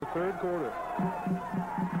third quarter.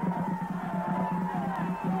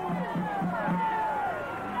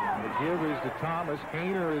 The give is to Thomas.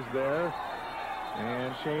 Hayner is there.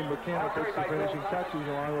 And Shane McKenna puts the finishing touches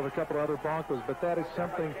along with a couple of other Broncos. But that is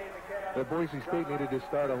something that Boise State needed to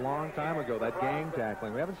start a long time ago, that gang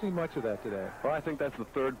tackling. We haven't seen much of that today. Well, I think that's the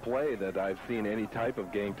third play that I've seen any type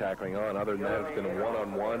of gang tackling on. Other than that, it's been a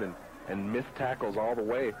one-on-one and missed tackles all the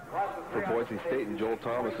way for Boise State. And Joel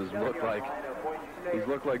Thomas has looked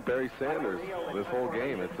like Barry Sanders this whole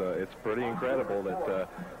game. It's pretty incredible that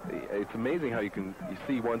it's amazing how you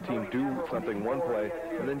see one team do something one play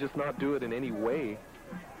and then just not do it in any way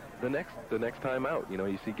the next time out. You know,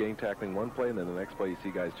 you see gang tackling one play, and then the next play you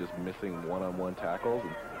see guys just missing one-on-one tackles.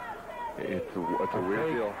 And it's a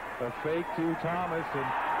weird deal. A fake to Thomas, and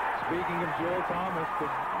speaking of Joel Thomas, the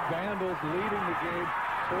Vandals leading the game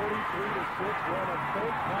 43-6, run a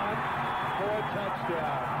fake punt for a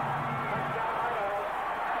touchdown.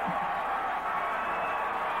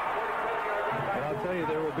 And I'll tell you,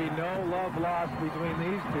 there will be no love lost between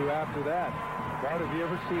these two after that. Bart, have you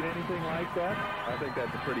ever seen anything like that? I think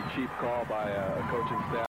that's a pretty cheap call by a coaching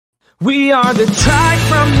staff. We are the tide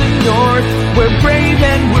from the north, we're brave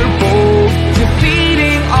and we're bold.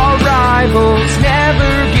 Defeating our rivals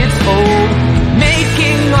never gets old.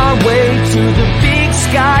 Making our way to the Big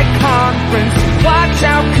Sky Conference. Watch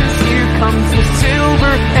out, 'cause here comes the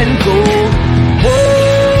silver and gold.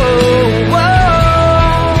 Whoa,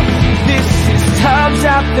 whoa. This is Tubbs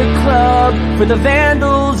at the club for the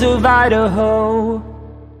Vandals of Idaho.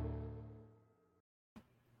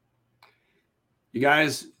 You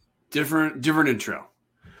guys, different intro.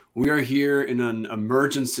 We are here in an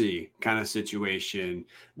emergency kind of situation.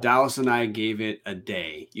 Dallas and I gave it a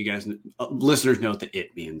day. You guys, listeners know what the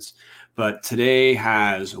it means. But today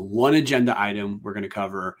has one agenda item we're going to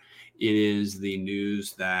cover. It is the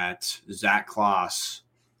news that Zach Kloss,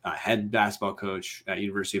 head basketball coach at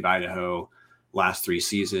University of Idaho, last 3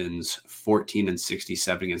 seasons,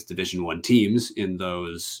 14-67 against Division I teams in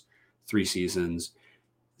those 3 seasons.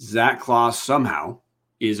 Zach Kloss somehow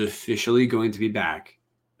is officially going to be back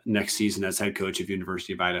next season as head coach of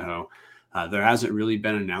University of Idaho. There hasn't really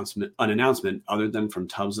been an announcement other than from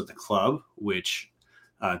Tubbs at the club, which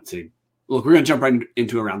we're going to jump right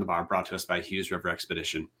into Around the Bar, brought to us by Hughes River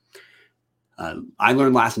Expedition. I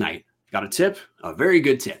learned last night, got a tip, a very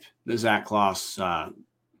good tip, that Zach Kloss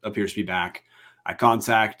appears to be back. I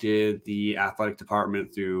contacted the athletic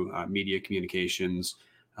department through media communications.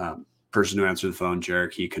 Person who answered the phone,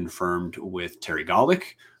 Jarek, he confirmed with Terry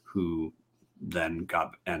Golick, who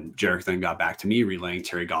Jarek then got back to me relaying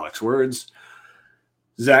Terry Golick's words.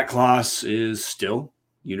 Zach Kloss is still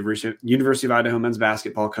University of Idaho men's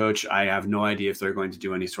basketball coach. I have no idea if they're going to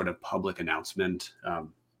do any sort of public announcement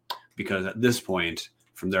because at this point,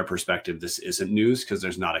 from their perspective, this isn't news because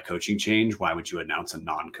there's not a coaching change. Why would you announce a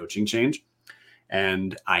non-coaching change?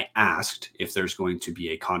 And I asked if there's going to be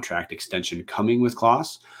a contract extension coming with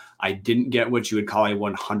Kloss. I didn't get what you would call a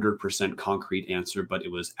 100% concrete answer, but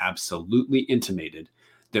it was absolutely intimated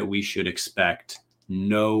that we should expect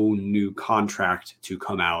no new contract to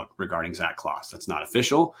come out regarding Zach Kloss. That's not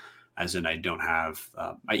official, as in I don't have,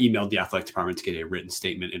 I emailed the athletic department to get a written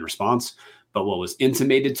statement in response, but what was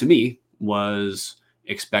intimated to me was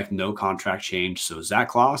expect no contract change. So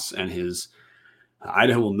Zach Kloss and his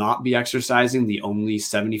Idaho will not be exercising the only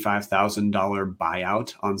 $75,000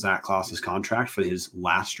 buyout on Zach Kloss's contract for his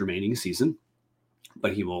last remaining season,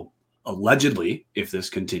 but he will allegedly, if this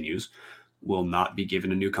continues, will not be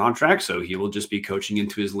given a new contract. So he will just be coaching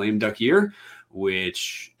into his lame duck year,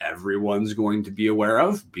 which everyone's going to be aware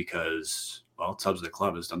of because, well, Tubbs of the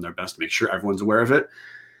club has done their best to make sure everyone's aware of it.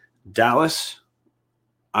 Dallas,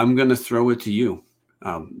 I'm going to throw it to you.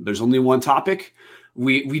 There's only one topic.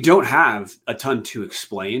 We don't have a ton to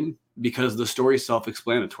explain because the story is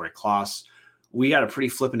self-explanatory. Kloss, we had a pretty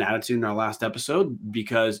flippant attitude in our last episode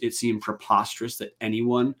because it seemed preposterous that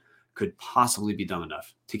anyone could possibly be dumb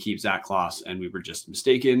enough to keep Zach Kloss, and we were just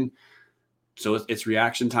mistaken. So it's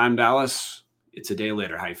reaction time, Dallas. It's a day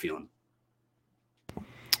later. How you feeling?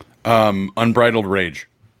 Unbridled rage,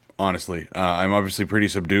 honestly. I'm obviously pretty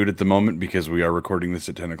subdued at the moment because we are recording this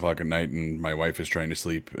at 10 o'clock at night and my wife is trying to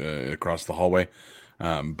sleep across the hallway.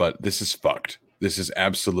 But this is fucked. This is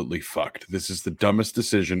absolutely fucked. This is the dumbest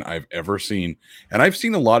decision I've ever seen. And I've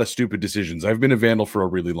seen a lot of stupid decisions. I've been a Vandal for a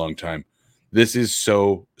really long time. This is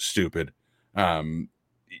so stupid.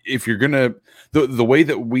 If you're going to, the way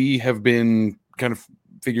that we have been kind of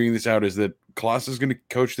figuring this out is that Kloss is going to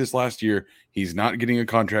coach this last year. He's not getting a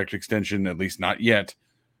contract extension, at least not yet.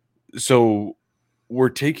 So we're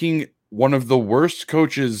taking one of the worst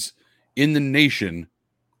coaches in the nation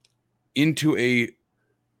into a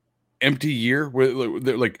empty year where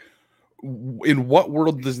they're like, in what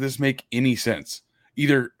world does this make any sense?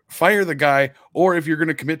 Either fire the guy, or if you're going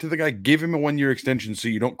to commit to the guy, give him a 1-year extension so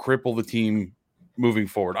you don't cripple the team moving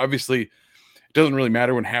forward. Obviously, it doesn't really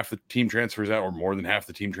matter when half the team transfers out or more than half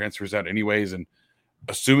the team transfers out anyways. And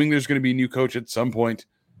assuming there's going to be a new coach at some point,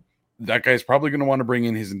 that guy's probably going to want to bring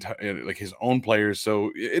in his entire, like his own players.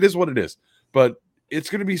 So it is what it is. But it's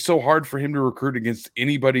going to be so hard for him to recruit against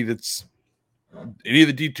anybody that's any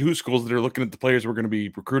of the D2 schools that are looking at the players we're going to be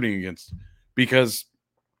recruiting against, because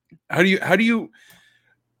how do you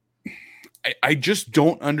I just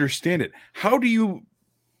don't understand it. How do you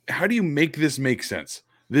make this make sense?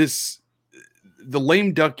 The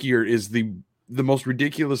lame duck year is the most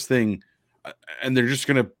ridiculous thing, and they're just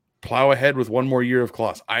going to plow ahead with one more year of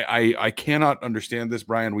Kloss. I cannot understand this,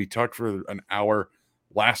 Brian. We talked for an hour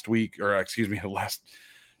last 2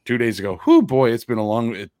 days ago. Whoo, boy, it's been a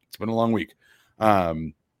long week.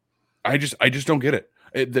 I just don't get it.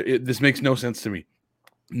 This makes no sense to me.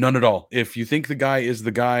 None at all. If you think the guy is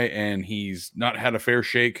the guy and he's not had a fair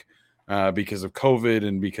shake because of COVID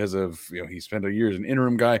and because of, he spent a year as an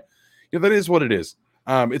interim guy, that is what it is.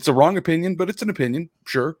 It's a wrong opinion, but it's an opinion,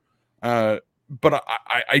 sure. But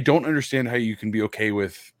I don't understand how you can be okay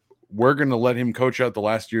with, we're going to let him coach out the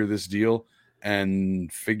last year of this deal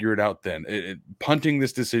and figure it out then. Punting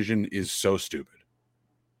this decision is so stupid.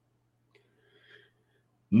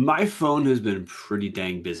 My phone has been pretty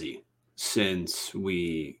dang busy since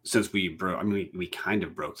we broke. I mean, we kind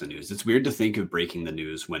of broke the news. It's weird to think of breaking the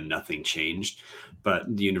news when nothing changed, but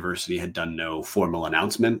the university had done no formal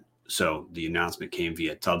announcement. So the announcement came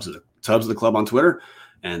via Tubbs of the club on Twitter,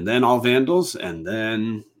 and then all Vandals, and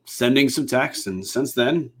then sending some texts. And since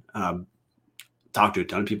then, talked to a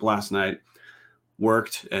ton of people last night,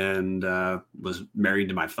 worked, and was married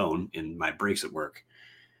to my phone in my breaks at work.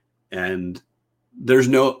 And there's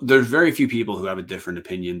very few people who have a different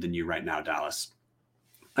opinion than you right now, Dallas.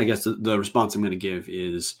 I guess the response I'm going to give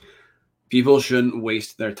is people shouldn't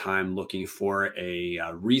waste their time looking for a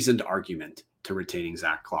reasoned argument to retaining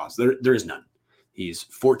Zach Kloss. There is none. He's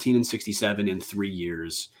 14-67 in 3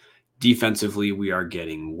 years. Defensively, we are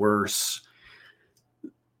getting worse.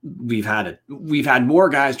 We've had more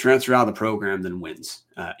guys transfer out of the program than wins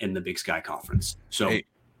in the Big Sky Conference. So. Hey.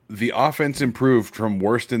 The offense improved from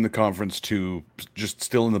worst in the conference to just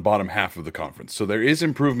still in the bottom half of the conference. So there is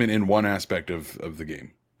improvement in one aspect of the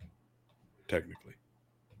game, technically.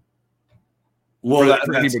 Well,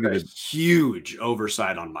 that's a huge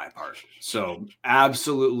oversight on my part. So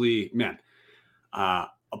absolutely, man,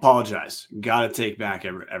 apologize. Got to take back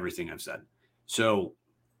everything I've said. So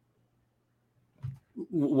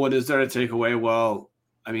what is there to take away? Well,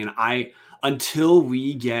 I mean, until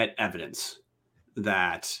we get evidence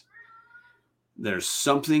that there's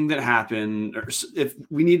something that happened, or if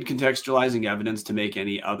we need contextualizing evidence to make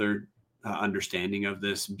any other understanding of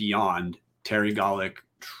this beyond Terry Golick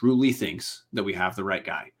truly thinks that we have the right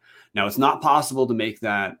guy. Now, it's not possible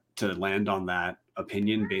to land on that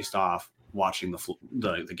opinion based off watching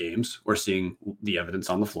the games or seeing the evidence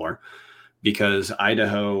on the floor, because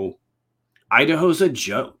Idaho's a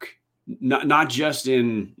joke. Not just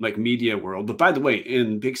in like media world, but by the way,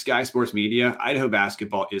 in Big Sky Sports media, Idaho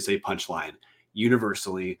basketball is a punchline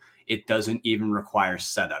universally. It doesn't even require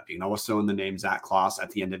setup. You can always throw in the name Zach Kloss at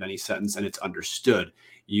the end of any sentence and it's understood.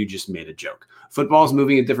 You just made a joke. Football is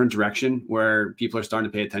moving a different direction where people are starting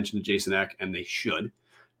to pay attention to Jason Eck, and they should,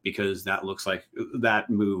 because that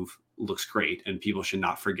move looks great. And people should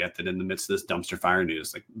not forget that in the midst of this dumpster fire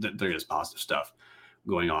news, like there is positive stuff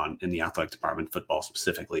going on in the athletic department. Football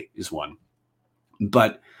specifically is one.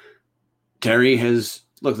 But Terry this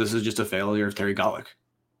is just a failure of Terry Golick.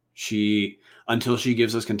 Until she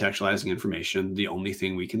gives us contextualizing information, the only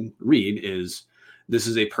thing we can read is this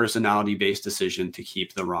is a personality-based decision to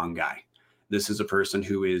keep the wrong guy. This is a person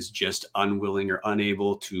who is just unwilling or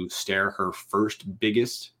unable to stare her first big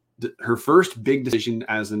decision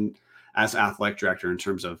as athletic director in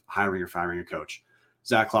terms of hiring or firing a coach.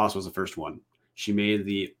 Zach Kloss was the first one. She made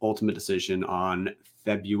the ultimate decision on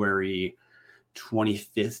February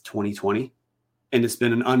 25th, 2020, and it's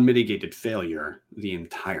been an unmitigated failure the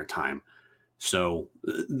entire time. So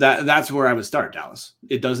that's where I would start, Dallas.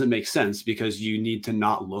 It doesn't make sense because you need to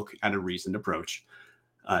not look at a reasoned approach.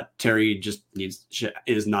 Terry just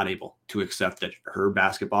is not able to accept that her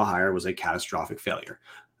basketball hire was a catastrophic failure.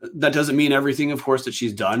 That doesn't mean everything, of course, that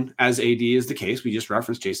she's done as AD is the case. We just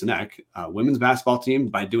referenced Jason Eck. Women's basketball team,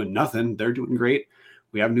 by doing nothing, they're doing great.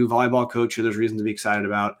 We have a new volleyball coach who there's reason to be excited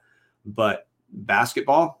about. But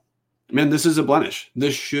basketball, man, this is a blemish.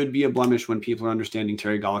 This should be a blemish when people are understanding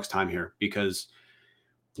Terry Golick's time here, because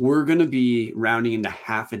we're going to be rounding into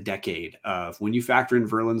half a decade of when you factor in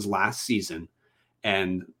Verlin's last season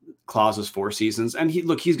and Claus's 4 seasons. And he's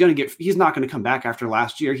not going to come back after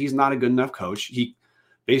last year. He's not a good enough coach.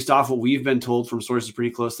 Based off what we've been told from sources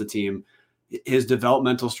pretty close to the team, his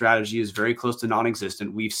developmental strategy is very close to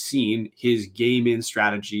non-existent. We've seen his game in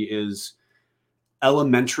strategy is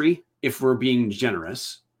elementary, if we're being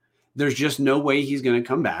generous. There's just no way he's going to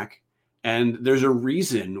come back. And there's a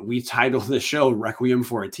reason we titled the show Requiem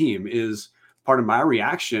for a Team. Is part of my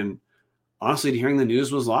reaction, honestly, to hearing the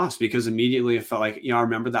news was lost, because immediately it felt like, I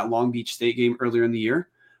remember that Long Beach State game earlier in the year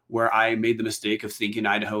where I made the mistake of thinking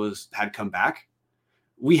Idaho had come back.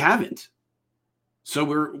 We haven't. So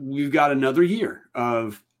we've got another year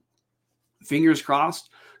of fingers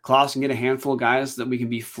crossed. Claus can get a handful of guys that we can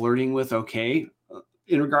be flirting with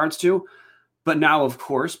in regards to. But now, of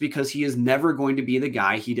course, because he is never going to be the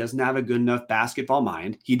guy, he doesn't have a good enough basketball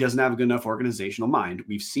mind. He doesn't have a good enough organizational mind.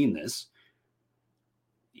 We've seen this.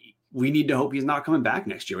 We need to hope he's not coming back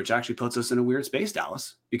next year, which actually puts us in a weird space,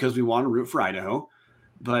 Dallas, because we want to root for Idaho.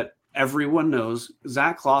 But everyone knows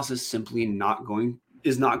Zach Claus is simply not good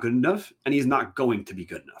enough, and he's not going to be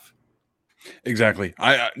good enough. Exactly.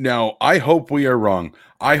 I hope we are wrong.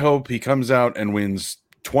 I hope he comes out and wins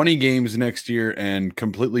 20 games next year and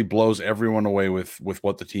completely blows everyone away with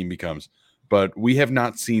what the team becomes. But we have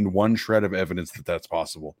not seen one shred of evidence that that's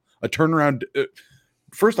possible. A turnaround,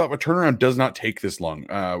 first off, a turnaround does not take this long.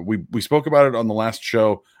 We spoke about it on the last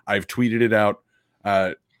show. I've tweeted it out.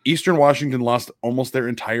 Eastern Washington lost almost their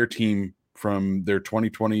entire team from their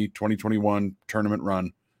 2020-2021 tournament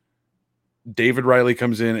run. David Riley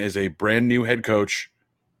comes in as a brand new head coach.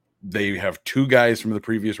 They have 2 guys from the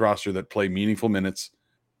previous roster that play meaningful minutes.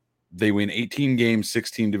 They win 18 games,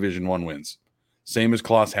 16 Division I wins. Same as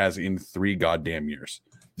Claus has in 3 goddamn years.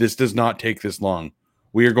 This does not take this long.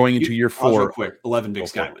 We are going into year 4. Real quick, 11 Big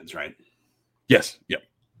Sky wins, right? Yes. Yep.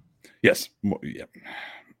 Yes. Yep.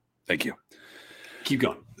 Thank you. Keep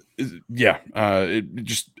going. Yeah.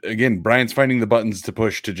 Again, Brian's finding the buttons to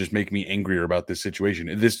push to just make me angrier about this situation.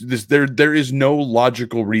 There is no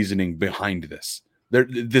logical reasoning behind this.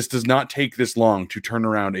 This does not take this long to turn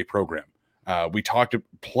around a program. We talked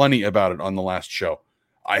plenty about it on the last show.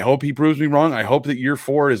 I hope he proves me wrong. I hope that year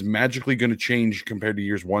 4 is magically going to change compared to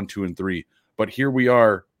years 1, 2, and 3. But here we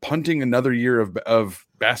are punting another year of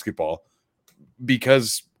basketball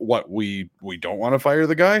because we don't want to fire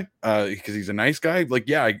the guy because he's a nice guy. Like,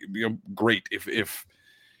 yeah, great. If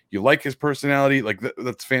you like his personality, like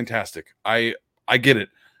that's fantastic. I get it.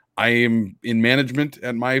 I am in management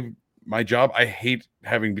at my job. I hate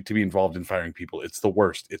having to be involved in firing people. It's the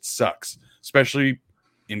worst. It sucks, especially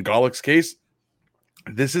in Golick's case.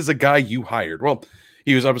 This is a guy you hired. Well,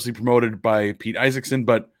 he was obviously promoted by Pete Isaacson,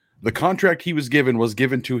 but the contract he was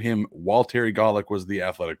given to him while Terry Golick was the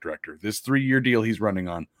athletic director. This 3-year deal he's running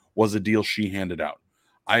on was a deal she handed out.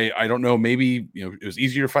 I don't know. Maybe it was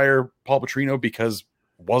easier to fire Paul Petrino because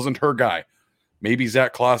it wasn't her guy. Maybe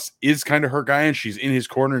Zach Claus is kind of her guy and she's in his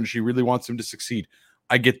corner and she really wants him to succeed.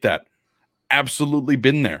 I get that. Absolutely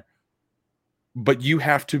been there. But you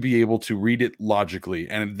have to be able to read it logically,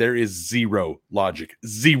 and there is zero logic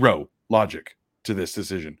to this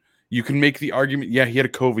decision. You can make the argument, yeah, he had a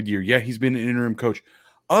COVID year. Yeah, he's been an interim coach.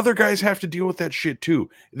 Other guys have to deal with that shit too.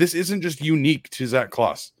 This isn't just unique to Zach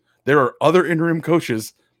Claus. There are other interim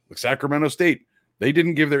coaches, like Sacramento State. They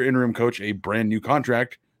didn't give their interim coach a brand new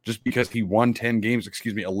contract just because he won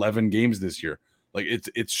 11 games this year. Like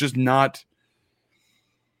it's just not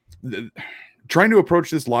trying to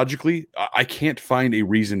approach this logically. I can't find a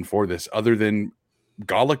reason for this other than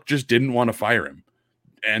Golick just didn't want to fire him.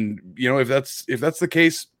 And if that's the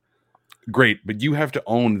case, great. But you have to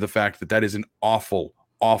own the fact that is an awful,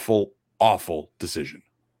 awful, awful decision.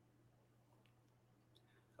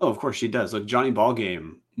 Oh, of course she does. Look, Johnny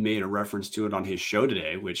Ballgame made a reference to it on his show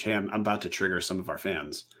today, which, hey, I'm about to trigger some of our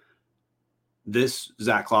fans. This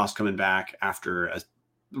Zach Claus coming back after his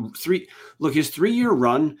 3-year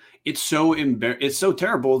run, it's so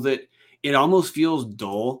terrible that it almost feels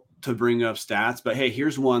dull to bring up stats. But hey,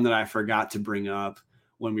 here's one that I forgot to bring up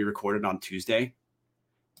when we recorded on Tuesday.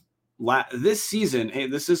 This season, hey,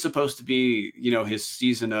 this is supposed to be, his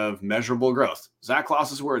season of measurable growth. Zach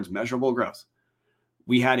Claus's words, measurable growth.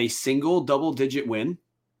 We had a single double-digit win.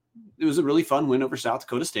 It was a really fun win over South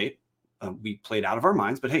Dakota State. We played out of our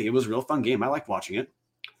minds, but hey, it was a real fun game. I liked watching it.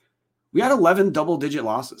 We had 11 double-digit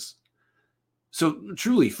losses. So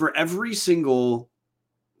truly, for every single,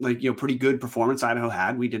 pretty good performance Idaho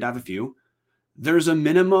had, we did have a few. There's a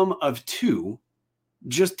minimum of 2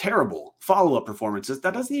 just terrible follow-up performances.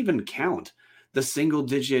 That doesn't even count the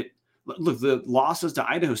single-digit Look, the losses to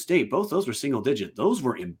Idaho State, both those were single digit. Those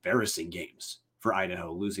were embarrassing games for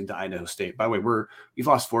Idaho, losing to Idaho State. By the way, we've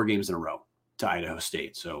lost 4 games in a row to Idaho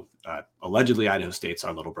State. So allegedly Idaho State's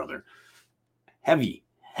our little brother. Heavy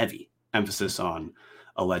emphasis on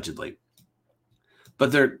allegedly.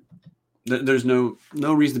 But there's no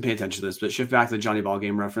reason to pay attention to this. But shift back to the Johnny Ball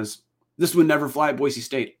game reference. This would never fly at Boise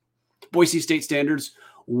State. Boise State standards,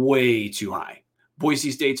 way too high.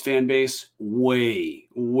 Boise State's fan base, way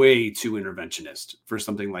too interventionist for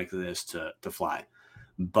something like this to fly.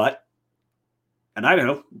 But at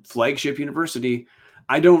Idaho, flagship university,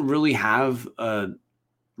 I don't really have a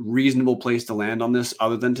reasonable place to land on this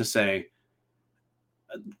other than to say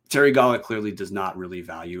Terry Gollick clearly does not really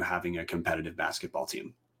value having a competitive basketball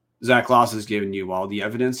team. Zach Kloss has given you all the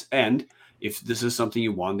evidence, and if this is something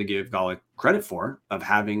you wanted to give Gollick credit for, of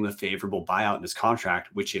having the favorable buyout in his contract,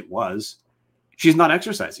 which it was, she's not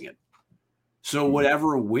exercising it. So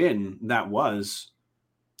whatever win that was,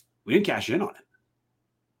 we didn't cash in on it.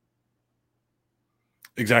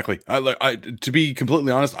 Exactly. To be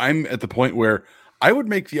completely honest, I'm at the point where I would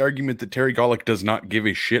make the argument that Terry Gollick does not give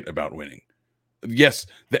a shit about winning. Yes,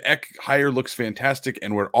 the Eck hire looks fantastic,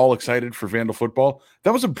 and we're all excited for Vandal football.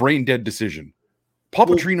 That was a brain-dead decision. Paul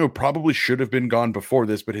Petrino probably should have been gone before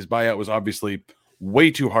this, but his buyout was obviously way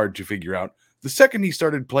too hard to figure out. The second he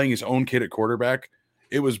started playing his own kid at quarterback,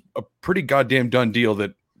 it was a pretty goddamn done deal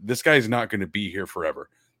that this guy's not going to be here forever.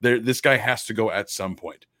 This guy has to go at some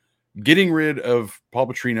point. Getting rid of Paul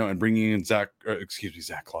Petrino and bringing in Zach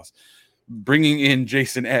Kloss, bringing in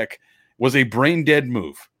Jason Eck was a brain-dead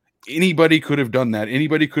move. Anybody could have done that.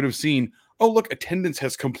 Anybody could have seen, oh, look, attendance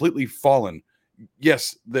has completely fallen.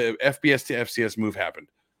 Yes, the FBS to FCS move happened.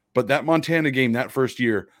 But that Montana game, that first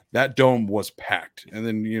year, that dome was packed. And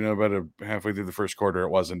then, about halfway through the first quarter, it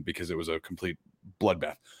wasn't because it was a complete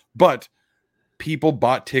bloodbath. But people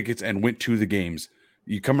bought tickets and went to the games.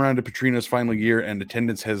 You come around to Petrino's final year and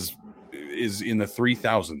attendance is in the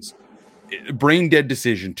 3,000s. Brain-dead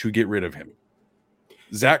decision to get rid of him.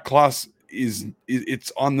 Zach Kloss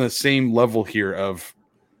it's on the same level here of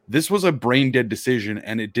this was a brain-dead decision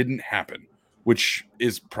and it didn't happen, which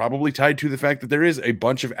is probably tied to the fact that there is a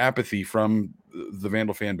bunch of apathy from the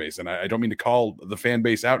Vandal fan base. And I don't mean to call the fan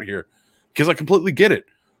base out here because I completely get it.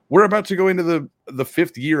 We're about to go into the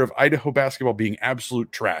 5th year of Idaho basketball being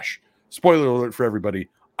absolute trash. Spoiler alert for everybody.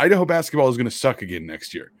 Idaho basketball is going to suck again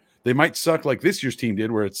next year. They might suck like this year's team did,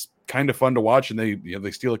 where it's kind of fun to watch and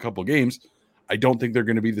they steal a couple games. I don't think they're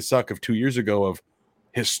going to be the suck of 2 years ago of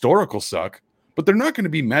historical suck, but they're not going to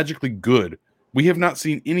be magically good. We have not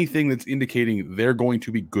seen anything that's indicating they're going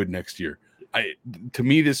to be good next year. To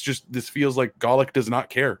me, this feels like Gollick does not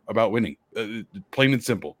care about winning, plain and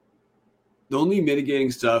simple. The only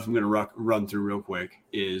mitigating stuff I'm going to run through real quick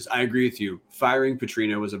is I agree with you. Firing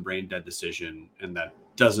Petrino was a brain dead decision, and that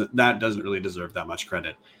doesn't really deserve that much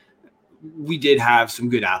credit. We did have some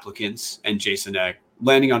good applicants, and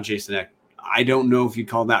landing on Jason Eck, I don't know if you'd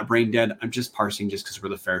call that brain dead. I'm just parsing just because we're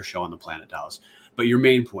the fair show on the planet, Dallas. But your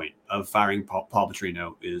main point of firing Paul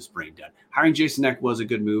Petrino is brain dead. Hiring Jason Eck was a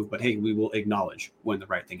good move, but hey, we will acknowledge when the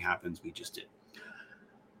right thing happens. We just did.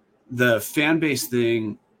 The fan base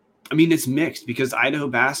thing, I mean, it's mixed because Idaho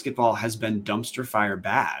basketball has been dumpster fire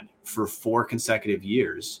bad for 4 consecutive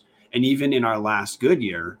years. And even in our last good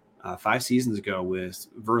year, 5 seasons ago with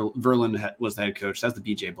Verlin was the head coach. That's the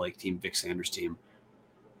BJ Blake team, Vic Sanders team.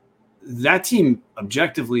 That team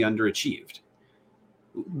objectively underachieved.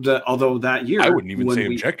 Although that year, I wouldn't even say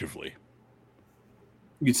objectively.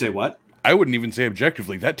 You'd say what? I wouldn't even say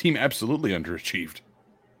objectively. That team absolutely underachieved.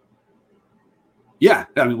 Yeah,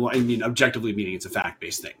 I mean, objectively meaning it's a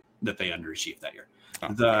fact-based thing that they underachieved that year.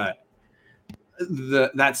 Oh,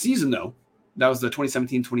 that season though, that was the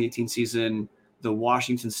 2017-2018 season. The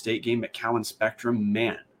Washington State game at Cowan Spectrum,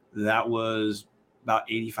 man, that was about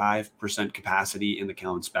 85% capacity in the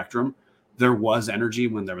Cowan Spectrum. There was energy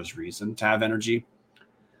when there was reason to have energy.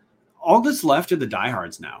 All that's left are the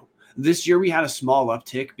diehards now. This year we had a small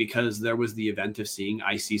uptick because there was the event of seeing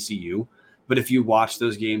ICCU. But if you watch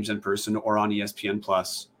those games in person or on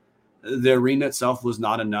ESPN+, the arena itself was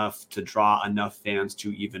not enough to draw enough fans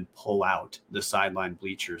to even pull out the sideline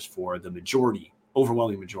bleachers for the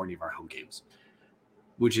overwhelming majority of our home games.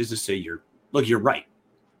 Which is to say, you're right.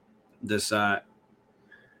 This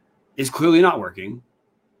is clearly not working.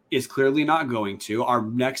 It's clearly not going to. Our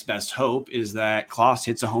next best hope is that Kloss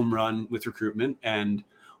hits a home run with recruitment, and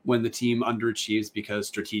when the team underachieves because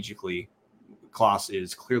strategically Kloss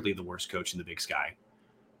is clearly the worst coach in the Big Sky.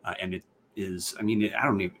 And it is, I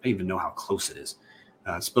don't even know how close it is.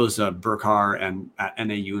 I suppose Burkhar and at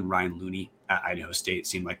NAU and Ryan Looney at Idaho State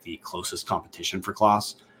seem like the closest competition for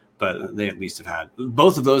Kloss. but they at least have had,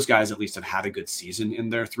 both of those guys at least have had a good season in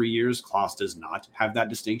their 3 years. Kloss does not have that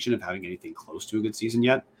distinction of having anything close to a good season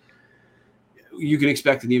yet. You can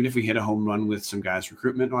expect that even if we hit a home run with some guys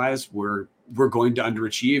recruitment wise, we're going to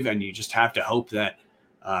underachieve, and you just have to hope that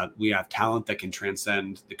we have talent that can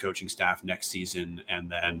transcend the coaching staff next season,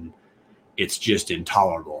 and then it's just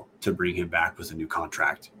intolerable to bring him back with a new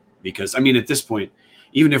contract. Because, I mean, at this point,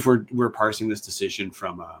 even if we're parsing this decision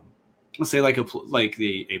from, let's say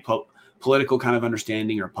a political kind of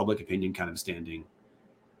understanding or public opinion kind of standing,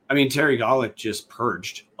 I mean, Terry Golick just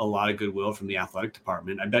purged a lot of goodwill from the athletic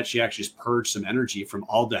department. I bet she actually just purged some energy from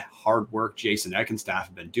all the hard work Jason Eck and staff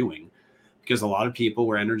have been doing, because a lot of people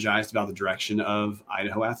were energized about the direction of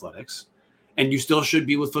Idaho athletics. And you still should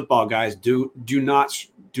be with football, guys. Do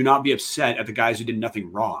not be upset at the guys who did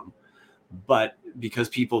nothing wrong. But because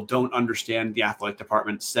people don't understand the athletic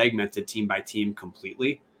department segmented team by team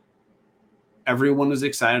completely, everyone was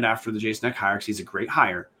excited after the Jason Eck hire because he's a great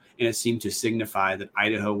hire. And it seemed to signify that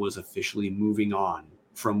Idaho was officially moving on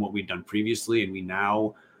from what we'd done previously. And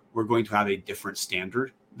we're going to have a different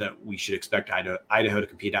standard that we should expect Idaho to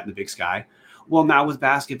compete at in the Big Sky. Well, now with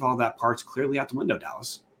basketball, that part's clearly out the window,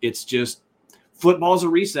 Dallas. It's just football's a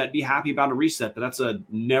reset. Be happy about a reset, but that's a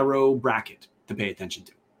narrow bracket to pay attention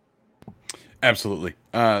to. Absolutely.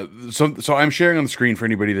 So I'm sharing on the screen for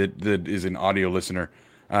anybody that is an audio listener,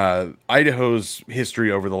 Idaho's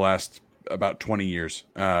history over the last about 20 years.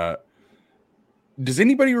 Does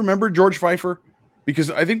anybody remember George Pfeiffer? Because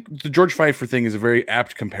I think the George Pfeiffer thing is a very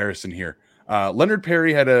apt comparison here. Leonard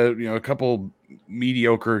Perry had a couple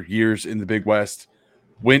mediocre years in the Big West,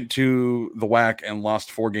 went to the WAC and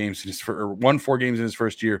lost 4 games won 4 games in his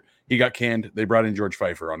first year. He got canned. They brought in George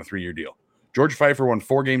Pfeiffer on a 3-year deal. George Pfeiffer won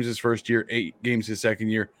 4 games his first year, 8 games his second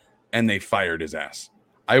year, and they fired his ass.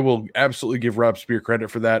 I will absolutely give Rob Spear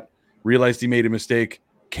credit for that. Realized he made a mistake,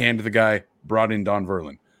 canned the guy, brought in Don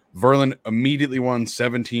Verlin. Verlin immediately won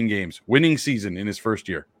 17 games, winning season in his first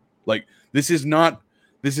year. Like, this is not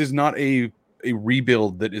a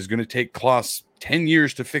rebuild that is going to take Kloss 10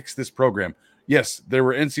 years to fix this program. Yes, there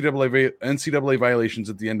were NCAA violations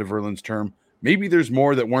at the end of Verlin's term. Maybe there's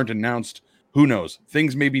more that weren't announced. Who knows?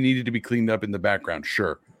 Things maybe needed to be cleaned up in the background,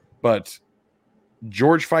 sure. But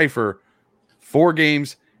George Pfeiffer, 4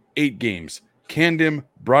 games, 8 games, canned him,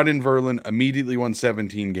 brought in Verlin, immediately won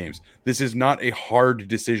 17 games. This is not a hard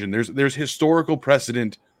decision. There's historical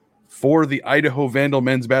precedent for the Idaho Vandal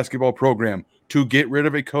men's basketball program to get rid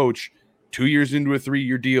of a coach 2 years into a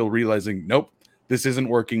 3-year deal, realizing, nope, this isn't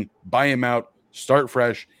working, buy him out, start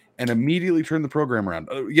fresh, and immediately turn the program around.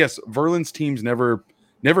 Yes, Verlin's teams never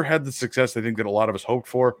had the success I think that a lot of us hoped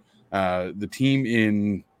for. The team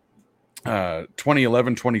in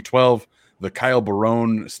 2011, 2012, the Kyle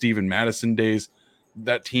Barone, Steven Madison days,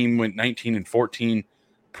 that team went 19-14,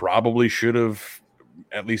 probably should have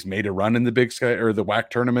at least made a run in the Big Sky or the WAC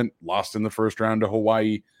tournament, lost in the first round to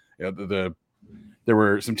Hawaii. There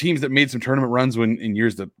were some teams that made some tournament runs in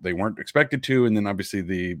years that they weren't expected to. And then obviously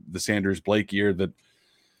the Sanders Blake year that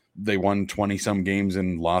they won 20 some games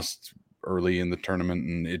and lost early in the tournament.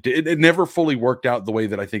 And it never fully worked out the way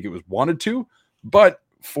that I think it was wanted to, but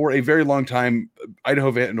for a very long time,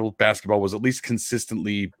 Idaho Vandal basketball was at least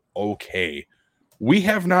consistently okay. We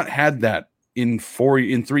have not had that in 3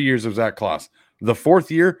 years of Zach Kloss. The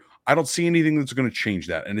 4th year, I don't see anything that's going to change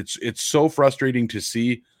that. And it's so frustrating to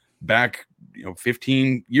see back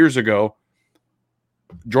 15 years ago,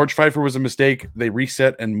 George Pfeiffer was a mistake. They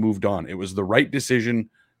reset and moved on. It was the right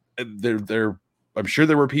decision. I'm sure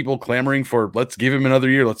there were people clamoring for, let's give him another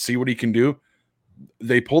year. Let's see what he can do.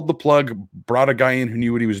 They pulled the plug, brought a guy in who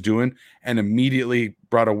knew what he was doing, and immediately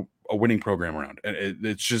brought a winning program around. And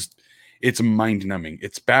it's mind numbing.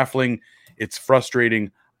 It's baffling. It's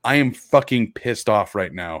frustrating. I am fucking pissed off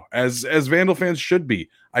right now, as Vandal fans should be.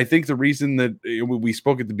 I think the reason that we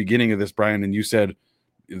spoke at the beginning of this, Brian, and you said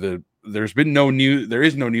there's been no news, there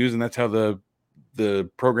is no news, and that's how the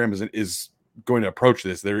program is going to approach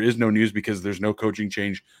this. There is no news because there's no coaching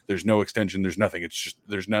change, there's no extension, there's nothing. It's just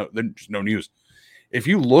there's no news. If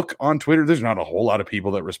you look on Twitter, there's not a whole lot of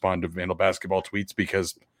people that respond to Vandal basketball tweets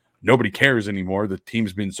because nobody cares anymore. The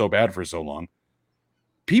team's been so bad for so long.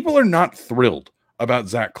 People are not thrilled about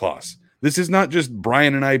Zach Kloss. This is not just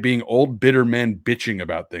Brian and I being old, bitter men bitching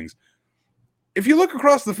about things. If you look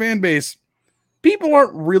across the fan base, people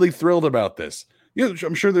aren't really thrilled about this.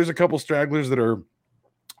 I'm sure there's a couple stragglers that are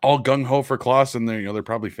all gung-ho for Kloss, and they're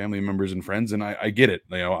probably family members and friends, and I get it.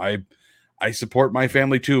 I support my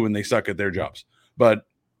family too when they suck at their jobs. But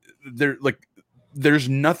there's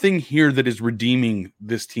nothing here that is redeeming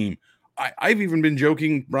this team. I've even been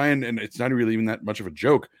joking, Brian, and it's not really even that much of a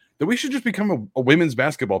joke, that we should just become a women's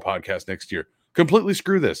basketball podcast next year. Completely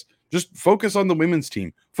screw this. Just focus on the women's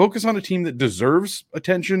team. Focus on a team that deserves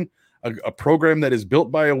attention, a program that is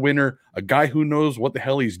built by a winner, a guy who knows what the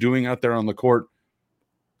hell he's doing out there on the court.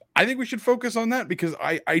 I think we should focus on that because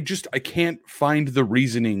I can't find the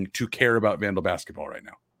reasoning to care about Vandal basketball right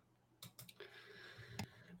now.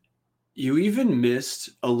 You even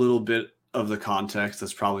missed a little bit of the context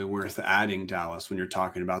that's probably worth adding, Dallas, when you're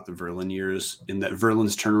talking about the Verlin years, in that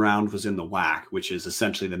Verlin's turnaround was in the WAC, which is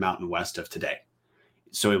essentially the Mountain West of today.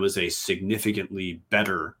 So it was a significantly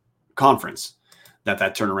better conference that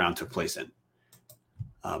turnaround took place in.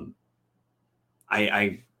 I'm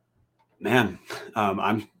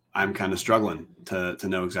kind of struggling to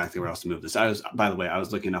know exactly where else to move this. By the way, I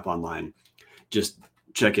was looking up online, just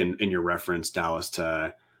checking in your reference, Dallas,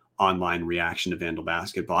 to online reaction to Vandal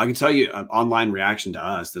basketball. I can tell you online reaction to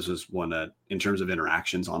us, this was one in terms of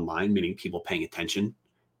interactions online, meaning people paying attention.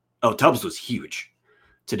 Oh, Tubbs was huge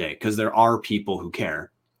today because there are people who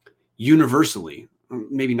care. Universally,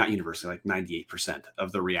 maybe not universally, like 98%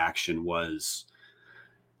 of the reaction was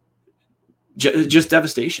just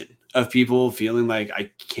devastation of people feeling like,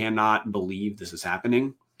 I cannot believe this is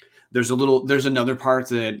happening. There's another part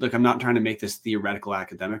that, look, I'm not trying to make this theoretical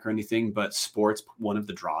academic or anything, but sports, one of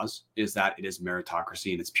the draws is that it is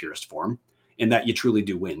meritocracy in its purest form, and that you truly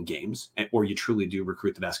do win games, or you truly do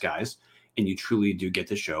recruit the best guys, and you truly do get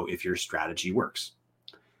to show if your strategy works.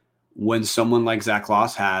 When someone like Zach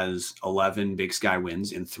Kloss has 11 Big Sky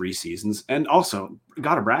wins in 3 seasons, and also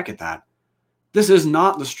got to bracket that, this is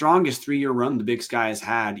not the strongest 3-year run the Big Sky has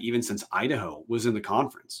had even since Idaho was in the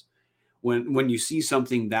conference. When you see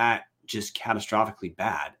something that just catastrophically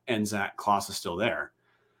bad and Zach Kloss is still there,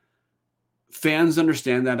 fans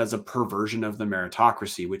understand that as a perversion of the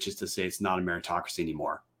meritocracy, which is to say it's not a meritocracy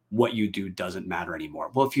anymore. What you do doesn't matter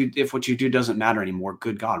anymore. Well, if what you do doesn't matter anymore,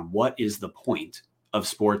 good God, what is the point of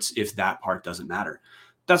sports if that part doesn't matter?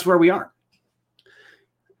 That's where we are.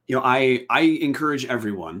 I encourage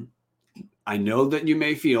everyone. I know that you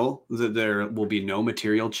may feel that there will be no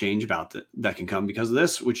material change about that can come because of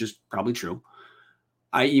this, which is probably true.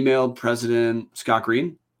 I emailed President Scott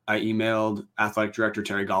Green. I emailed Athletic Director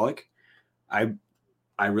Terry Golick. I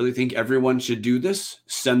really think everyone should do this.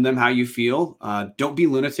 Send them how you feel. Don't be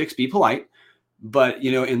lunatics. Be polite. But,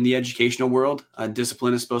 in the educational world,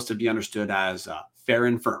 discipline is supposed to be understood as fair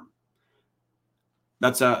and firm.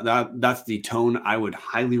 That's the tone I would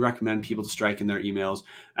highly recommend people to strike in their emails.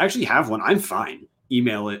 I actually have one. I'm fine.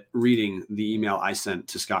 Reading the email I sent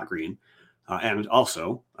to Scott Green, and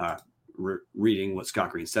also reading what Scott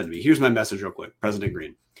Green said to me. Here's my message real quick. President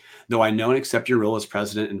Green, though I know and accept your role as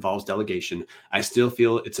president involves delegation, I still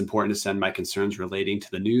feel it's important to send my concerns relating to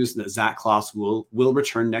the news that Zach Kloss will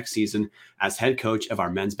return next season as head coach of our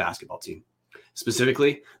men's basketball team.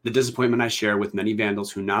 Specifically, the disappointment I share with many Vandals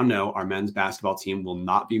who now know our men's basketball team will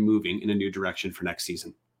not be moving in a new direction for next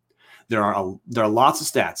season. There are lots of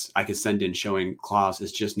stats I could send in showing Kloss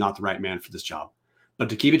is just not the right man for this job. But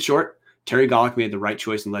to keep it short, Terry Golick made the right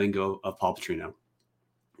choice in letting go of Paul Petrino.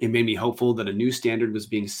 It made me hopeful that a new standard was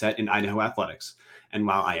being set in Idaho athletics. And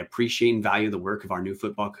while I appreciate and value the work of our new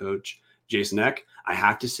football coach, Jason Eck, I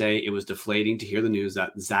have to say it was deflating to hear the news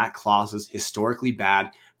that Zach Kloss's historically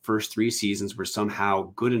bad first 3 seasons were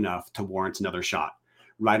somehow good enough to warrant another shot.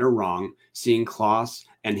 Right or wrong, seeing Kloss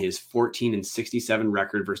and his 14-67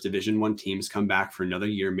 record versus Division I teams come back for another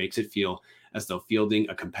year makes it feel as though fielding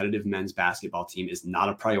a competitive men's basketball team is not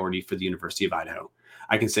a priority for the University of Idaho.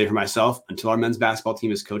 I can say for myself, until our men's basketball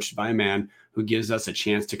team is coached by a man who gives us a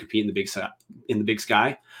chance to compete in the Big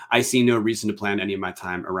Sky, I see no reason to plan any of my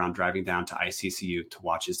time around driving down to ICCU to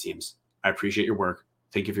watch his teams. I appreciate your work.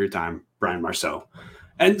 Thank you for your time, Brian Marceau.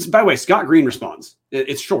 And by the way, Scott Green responds.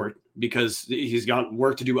 It's short because he's got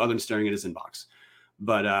work to do other than staring at his inbox.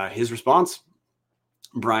 But his response,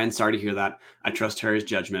 Brian, sorry to hear that. I trust Terry's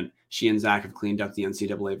judgment. She and Zach have cleaned up the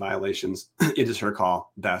NCAA violations. It is her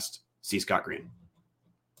call. Best. See Scott Green.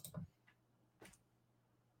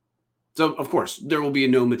 So, of course, there will be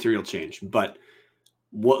no material change. But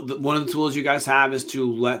one of the tools you guys have is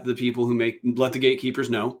to let the people let the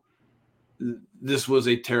gatekeepers know this was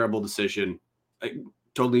a terrible decision. I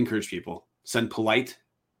totally encourage people. Send polite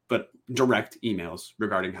but direct emails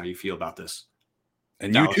regarding how you feel about this.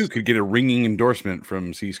 And you too could get a ringing endorsement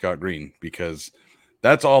from C. Scott Green, because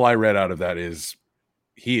that's all I read out of that is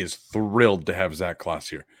he is thrilled to have Zach Kloss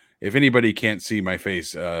here. If anybody can't see my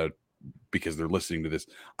face because they're listening to this,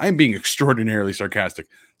 I'm being extraordinarily sarcastic.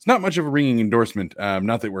 It's not much of a ringing endorsement.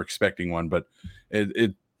 Not that we're expecting one, but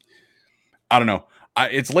I don't know.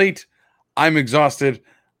 It's late. I'm exhausted.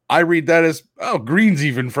 I read that as, oh, Green's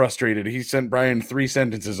even frustrated. He sent Brian 3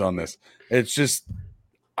 sentences on this. It's just,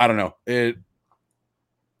 I don't know.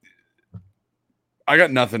 I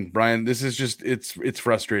got nothing, Brian. This is just, it's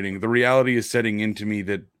frustrating. The reality is setting into me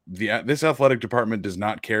that this athletic department does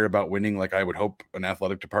not care about winning like I would hope an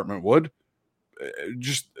athletic department would.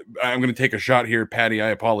 I'm going to take a shot here, Patty. I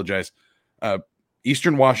apologize.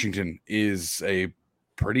 Eastern Washington is a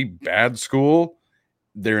pretty bad school.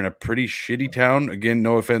 They're in a pretty shitty town. Again,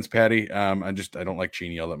 no offense, Patty. I don't like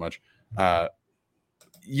Cheney all that much.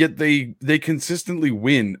 Yet they consistently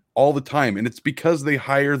win all the time, and it's because they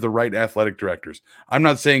hire the right athletic directors. I'm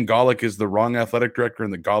not saying Golick is the wrong athletic director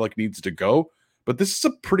and that Golick needs to go, but this is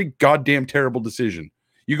a pretty goddamn terrible decision.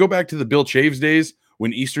 You go back to the Bill Chaves days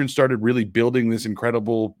when Eastern started really building this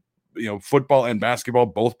incredible, football and basketball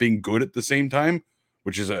both being good at the same time,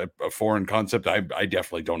 which is a foreign concept I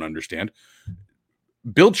definitely don't understand.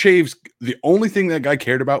 Bill Chaves, the only thing that guy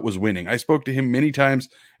cared about was winning. I spoke to him many times,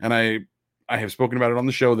 and I have spoken about it on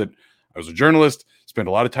the show that I was a journalist, spent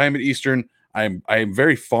a lot of time at Eastern. I am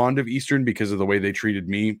very fond of Eastern because of the way they treated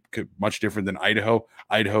me, much different than Idaho.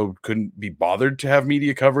 Idaho couldn't be bothered to have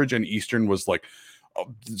media coverage, and Eastern was like,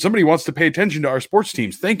 oh, somebody wants to pay attention to our sports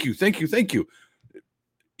teams. Thank you, thank you, thank you.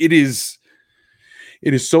 It is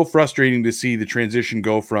so frustrating to see the transition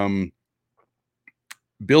go from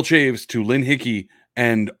Bill Chaves to Lynn Hickey,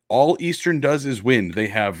 and all Eastern does is win. They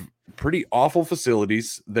have pretty awful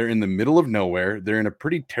facilities. They're in the middle of nowhere. They're in a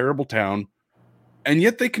pretty terrible town, and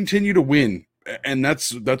yet they continue to win. And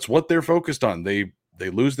that's what they're focused on. They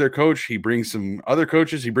lose their coach. He brings some other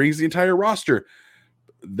coaches. He brings the entire roster.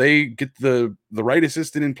 They get the right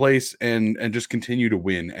assistant in place and just continue to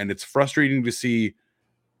win. And it's frustrating to see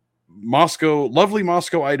lovely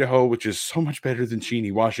Moscow, Idaho, which is so much better than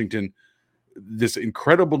Cheney, Washington, this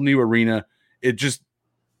incredible new arena. It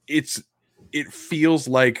feels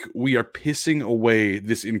like we are pissing away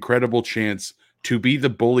this incredible chance to be the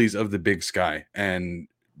bullies of the Big Sky, and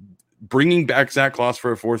bringing back Zach Kloss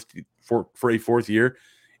for a fourth year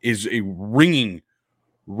is a ringing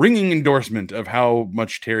endorsement of how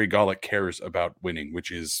much Terry Golick cares about winning,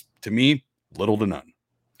 which is, to me, little to none.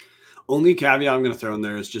 Only caveat I'm going to throw in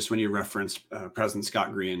there is just when you reference President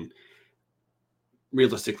Scott Green,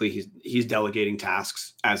 realistically, he's delegating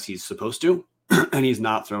tasks as he's supposed to, and he's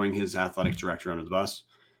not throwing his athletic director under the bus,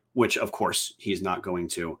 which, of course, he's not going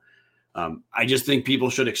to. I just think people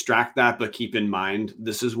should extract that, but keep in mind,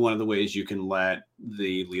 this is one of the ways you can let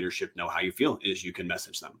the leadership know how you feel, is you can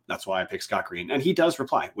message them. That's why I picked Scott Green, and he does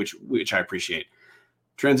reply, which I appreciate.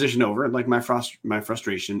 Transition over, like my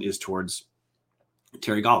frustration is towards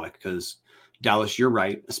Terry Golick, because Dallas, you're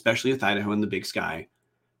right, especially with Idaho and the Big Sky,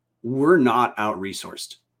 we're not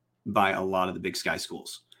out-resourced by a lot of the Big Sky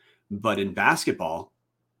schools. But in basketball,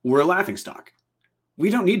 we're a laughingstock. We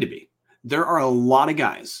don't need to be. There are a lot of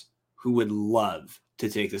guys who would love to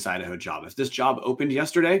take this Idaho job. If this job opened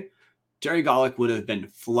yesterday, Terry Golick would have been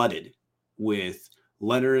flooded with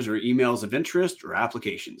letters or emails of interest or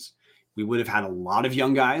applications. We would have had a lot of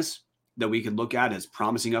young guys that we could look at as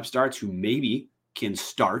promising upstarts who maybe can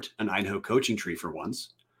start an Idaho coaching tree for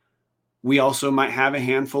once. We also might have a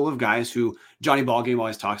handful of guys who Johnny Ballgame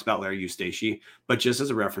always talks about Larry Eustace, but just as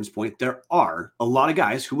a reference point, there are a lot of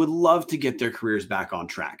guys who would love to get their careers back on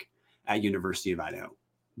track at University of Idaho.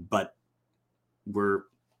 But we're,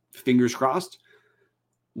 fingers crossed,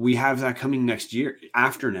 we have that coming next year,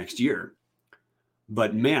 after next year.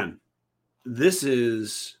 But man, this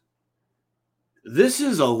is going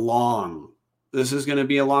to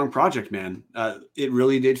be a long project, man. It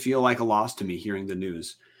really did feel like a loss to me hearing the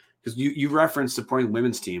news, because you referenced supporting the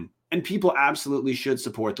women's team, and people absolutely should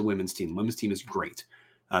support the women's team. The women's team is great.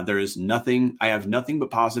 I have nothing but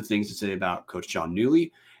positive things to say about Coach John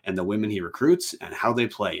Newley and the women he recruits and how they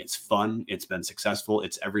play. It's fun. It's been successful.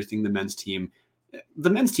 It's everything the men's team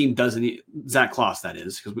doesn't, Zach Kloss, that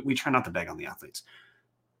is, because we try not to beg on the athletes.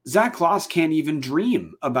 Zach Kloss can't even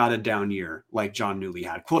dream about a down year like John Newley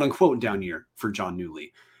had, quote unquote down year for John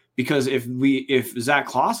Newley. Because if Zach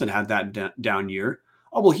Kloss had that down year,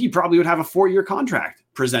 he probably would have a 4-year contract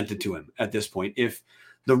presented to him at this point. If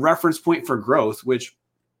the reference point for growth, which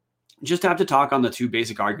just have to talk on the two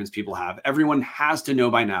basic arguments people have, everyone has to know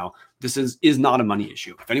by now, this is not a money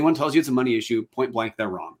issue. If anyone tells you it's a money issue, point blank, they're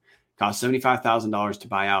wrong. It costs $75,000 to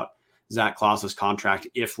buy out Zach Kloss's contract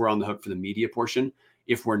if we're on the hook for the media portion.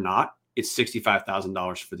 If we're not, it's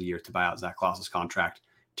 $65,000 for the year to buy out Zach Kloss's contract.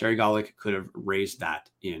 Terry Golick could have raised that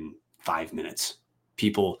in 5 minutes.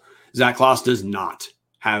 Zach Kloss does not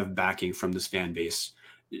have backing from this fan base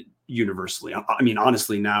universally. I mean,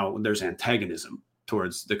 honestly, now there's antagonism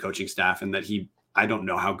towards the coaching staff, and that he I don't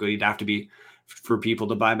know how good he'd have to be for people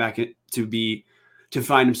to buy back it, to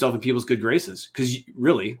find himself in people's good graces. Because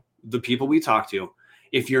really, the people we talk to,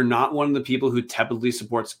 if you're not one of the people who tepidly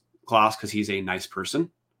supports Claus because he's a nice person,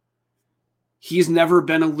 he's never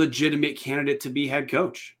been a legitimate candidate to be head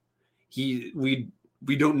coach.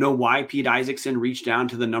 We don't know why Pete Isaacson reached down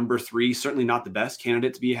to the number 3, certainly not the best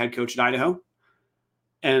candidate to be a head coach at Idaho.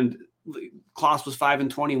 And Claus was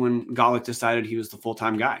 5-20 when Golick decided he was the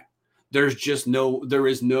full-time guy. There is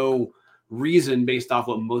no reason, based off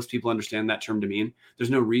what most people understand that term to mean. There's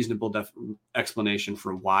no reasonable explanation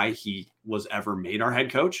for why he was ever made our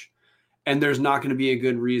head coach. And there's not going to be a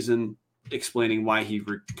good reason explaining why he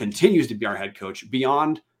continues to be our head coach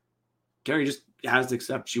beyond Terry just has to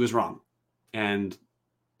accept she was wrong. And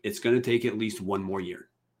it's going to take at least one more year.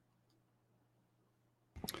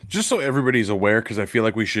 Just so everybody's aware, because I feel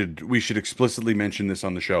like we should explicitly mention this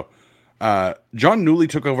on the show. John Newley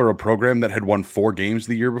took over a program that had won 4 games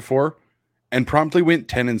the year before and promptly went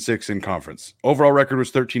 10-6 in conference. Overall record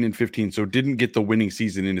was 13-15, so didn't get the winning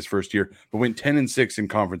season in his first year, but went 10-6 in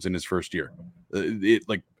conference in his first year.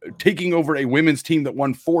 Taking over a women's team that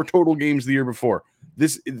won 4 total games the year before.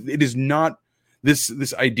 It is not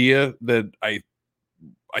this idea that I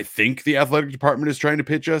think the athletic department is trying to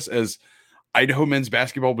pitch us as Idaho men's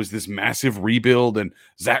basketball was this massive rebuild and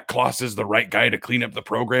Zach Claus is the right guy to clean up the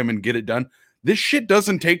program and get it done. This shit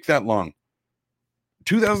doesn't take that long.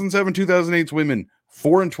 2007-2008's women,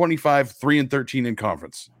 4-25, 3-13 in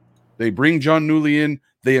conference. They bring John Newley in,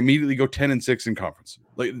 they immediately go 10-6 in conference.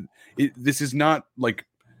 This is not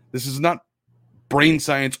brain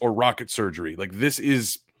science or rocket surgery. This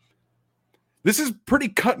is pretty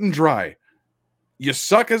cut and dry. You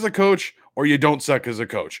suck as a coach or you don't suck as a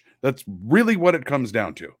coach. That's really what it comes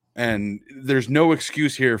down to. And there's no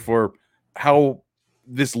excuse here for how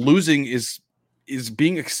this losing is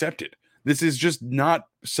being accepted. This is just not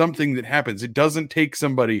something that happens. It doesn't take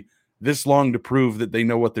somebody this long to prove that they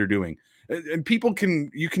know what they're doing. And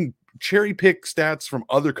you can cherry pick stats from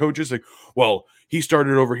other coaches. Like, well, he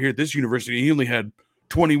started over here at this university. He only had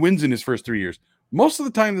 20 wins in his first 3 years. Most of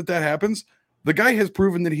the time that happens, the guy has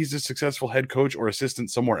proven that he's a successful head coach or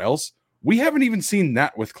assistant somewhere else. We haven't even seen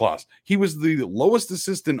that with Claus. He was the lowest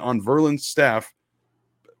assistant on Verlin's staff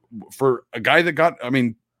for a guy that got,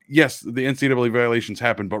 yes, the NCAA violations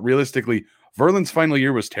happened, but realistically, Verlin's final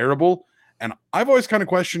year was terrible. And I've always kind of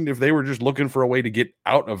questioned if they were just looking for a way to get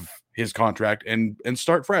out of his contract and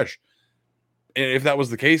start fresh. And if that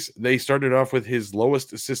was the case, they started off with his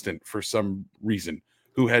lowest assistant for some reason,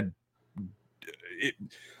 who had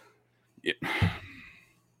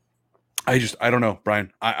I don't know,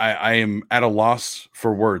 Brian. I am at a loss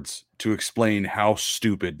for words to explain how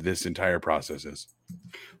stupid this entire process is.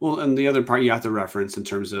 Well, and the other part you have to reference in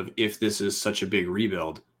terms of if this is such a big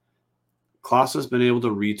rebuild, Claus has been able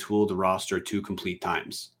to retool the roster 2 complete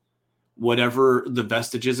times. Whatever the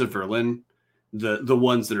vestiges of Verlin, the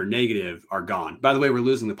ones that are negative are gone. By the way, we're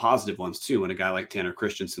losing the positive ones too when a guy like Tanner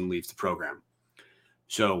Christensen leaves the program.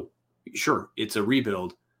 So sure, it's a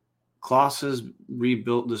rebuild. Claus has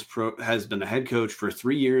rebuilt has been the head coach for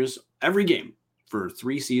 3 years, every game for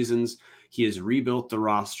 3 seasons. He has rebuilt the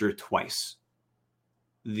roster twice.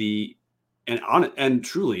 And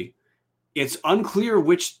truly, it's unclear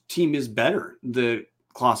which team is better. The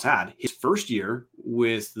Claus had his first year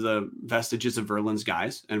with the vestiges of Verlin's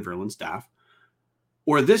guys and Verlin's staff,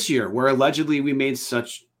 or this year where allegedly we made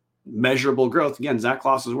such measurable growth. Again, Zach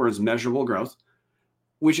Claus's words, measurable growth,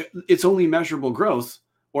 which it's only measurable growth,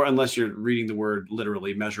 or unless you're reading the word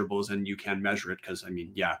literally, measurables, and you can measure it because,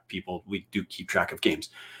 we do keep track of games.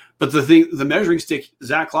 But the measuring stick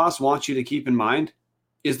Zach Claus wants you to keep in mind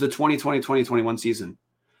is the 2020-2021 season.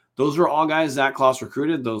 Those were all guys Zach Claus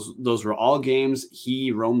recruited. Those were all games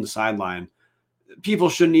he roamed the sideline. People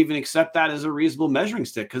shouldn't even accept that as a reasonable measuring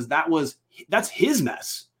stick because that's his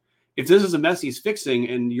mess. If this is a mess he's fixing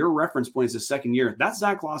and your reference point is the second year, that's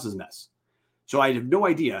Zach Claus's mess. So I have no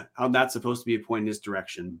idea how that's supposed to be a point in his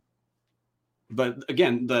direction. But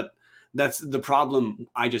again, that's the problem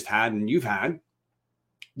I just had and you've had.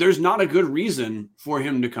 There's not a good reason for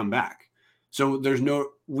him to come back. So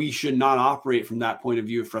we should not operate from that point of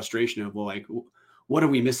view of frustration of, what are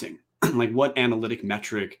we missing? What analytic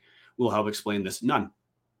metric will help explain this? None.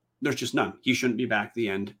 There's just none. He shouldn't be back at the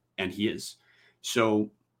end, and he is.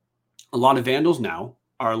 So a lot of Vandals now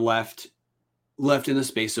are left in the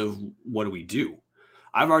space of what do we do?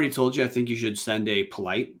 I've already told you I think you should send a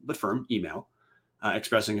polite but firm email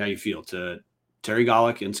expressing how you feel to Terry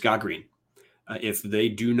Golick and Scott Green. If they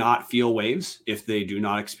do not feel waves, if they do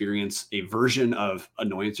not experience a version of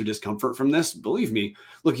annoyance or discomfort from this, believe me,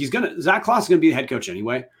 look, Zach Claus is going to be the head coach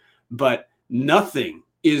anyway, but Nothing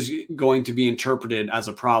is going to be interpreted as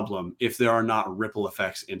a problem if there are not ripple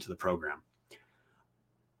effects into the program.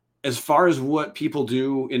 As far as what people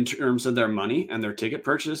do in terms of their money and their ticket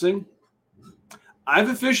purchasing, I've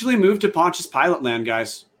officially moved to Pontius Pilate land,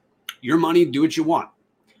 guys. Your money, do what you want.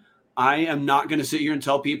 I am not going to sit here and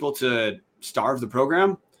tell people to starve the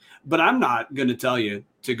program, but I'm not going to tell you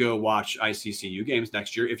to go watch ICCU games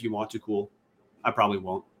next year. If you want to, cool. I probably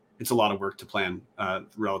won't. It's a lot of work to plan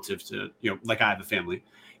relative to, like I have a family.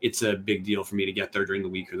 It's a big deal for me to get there during the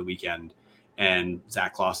week or the weekend, and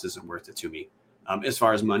Zach Kloss isn't worth it to me. As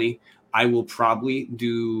far as money, I will probably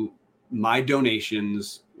do my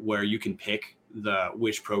donations where you can pick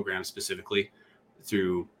which program specifically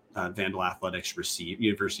through Vandal Athletics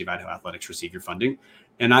University of Idaho Athletics receive your funding.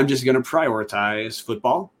 And I'm just going to prioritize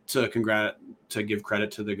football to give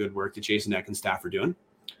credit to the good work that Jason Eck and staff are doing.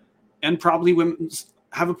 And probably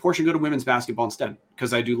have a portion go to women's basketball instead,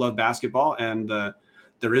 because I do love basketball. And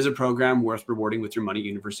there is a program worth rewarding with your money,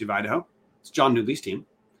 University of Idaho. It's John Newley's team.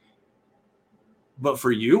 But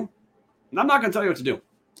for you, I'm not going to tell you what to do.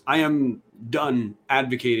 I am done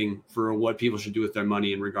advocating for what people should do with their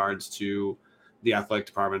money in regards to the athletic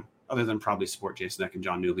department, other than probably support Jason Eck and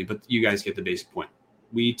John Newley. But you guys get the basic point.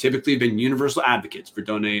 We typically have been universal advocates for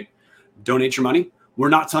donate your money. We're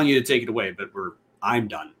not telling you to take it away, but I'm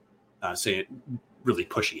done really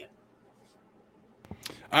pushing it.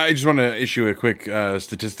 I just want to issue a quick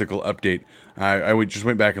statistical update. I just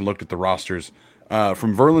went back and looked at the rosters.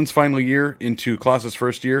 From Verlin's final year into Kloss's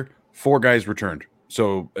first year, 4 guys returned.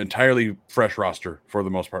 So entirely fresh roster for the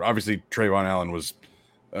most part. Obviously, Trayvon Allen was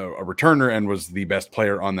a returner and was the best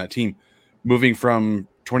player on that team. Moving from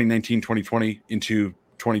 2019-2020 into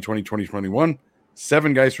 2020-2021,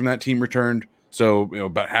 7 guys from that team returned. So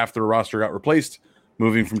about half the roster got replaced.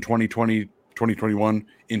 Moving from 2020-2021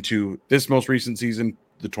 into this most recent season,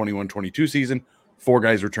 the 21-22 season, 4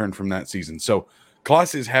 guys returned from that season. So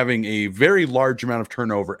Kloss is having a very large amount of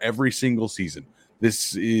turnover every single season.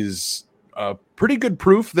 This is pretty good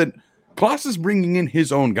proof that Kloss is bringing in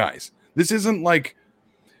his own guys. This isn't like,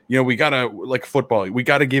 we got to, like football, we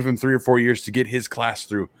got to give him 3 or 4 years to get his class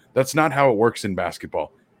through. That's not how it works in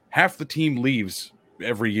basketball. Half the team leaves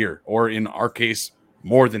every year, or in our case,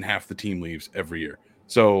 more than half the team leaves every year.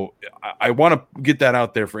 So I want to get that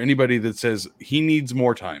out there for anybody that says he needs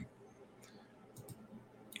more time.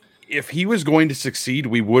 If he was going to succeed,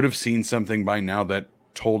 we would have seen something by now that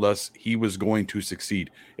told us he was going to succeed.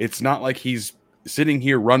 It's not like he's sitting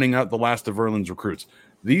here running out the last of Verlin's recruits.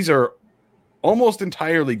 These are almost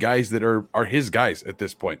entirely guys that are his guys at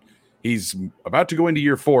this point. He's about to go into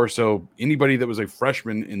year 4, so anybody that was a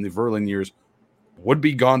freshman in the Verlin years would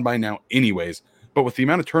be gone by now anyways. But with the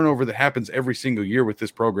amount of turnover that happens every single year with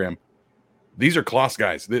this program, these are Kloss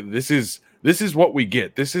guys. This is what we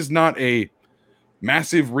get. This is not a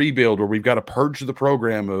massive rebuild where we've got to purge the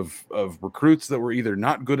program of recruits that were either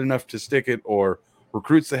not good enough to stick it or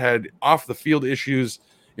recruits that had off the field issues.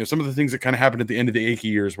 Some of the things that kind of happened at the end of the Akey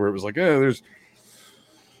years where it was like, there's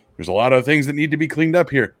a lot of things that need to be cleaned up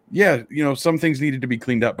here. Yeah, some things needed to be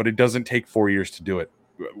cleaned up, but it doesn't take 4 years to do it.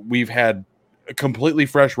 We've had a completely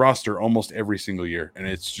fresh roster almost every single year, and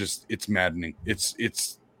it's maddening.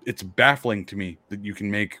 It's baffling to me that you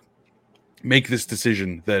can make this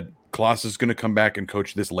decision that Kloss is going to come back and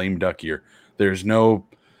coach this lame duck year. There's no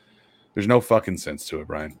fucking sense to it,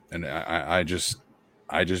 Brian. And I just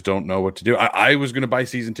don't know what to do. I was going to buy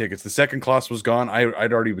season tickets. The second Kloss was gone,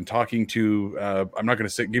 I'd already been talking to, I'm not going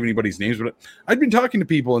to give anybody's names, but I'd been talking to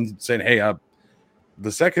people and saying, hey,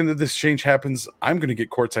 the second that this change happens, I'm going to get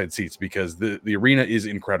courtside seats because the arena is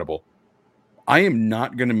incredible. I am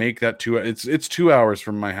not going to make that it's 2 hours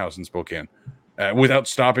from my house in Spokane. Without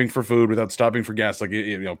stopping for food, without stopping for gas,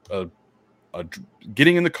 getting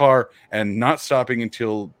in the car and not stopping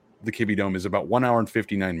until the Kibbe Dome is about 1 hour and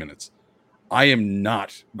 59 minutes. I am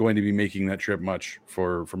not going to be making that trip much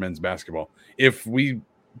for men's basketball. If we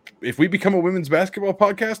become a women's basketball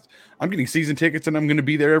podcast, I'm getting season tickets and I'm going to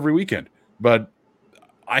be there every weekend. But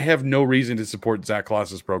I have no reason to support Zach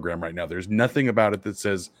Kloss's program right now. There's nothing about it that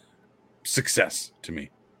says success to me.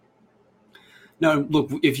 Now, look,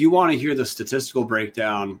 if you want to hear the statistical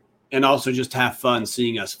breakdown and also just have fun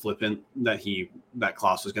seeing us flippant that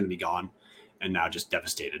Kloss was going to be gone and now just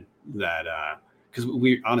devastated that because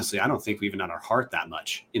I don't think we even had our heart that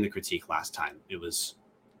much in the critique last time. It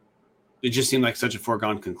just seemed like such a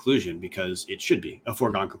foregone conclusion because it should be a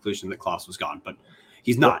foregone conclusion that Kloss was gone, but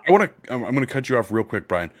he's not. I'm going to cut you off real quick,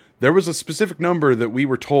 Brian. There was a specific number that we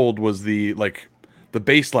were told was the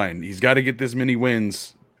baseline. He's got to get this many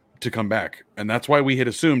wins to come back. And that's why we had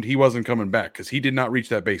assumed he wasn't coming back because he did not reach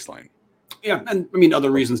that baseline. Yeah. And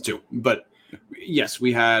other reasons too, but Yes,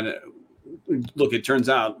 we had. Look, it turns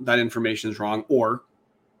out that information is wrong, or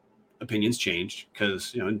opinions changed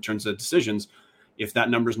because in terms of decisions, if that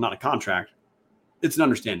number is not a contract, it's an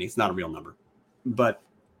understanding. It's not a real number. But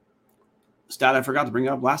stat I forgot to bring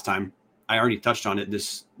up last time, I already touched on it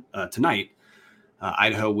this tonight.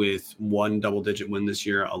 Idaho with 1 double-digit win this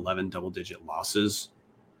year, 11 double-digit losses.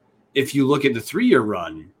 If you look at the 3-year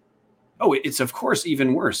run, it's of course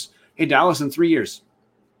even worse. Hey, Dallas, in 3 years,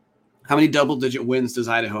 how many double-digit wins does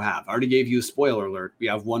Idaho have? I already gave you a spoiler alert. We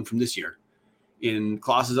have 1 from this year. In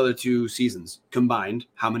Kloss's other 2 seasons combined,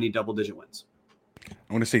 how many double-digit wins?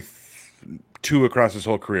 I want to say 2 across his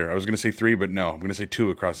whole career. I was going to say 3, but no, I'm going to say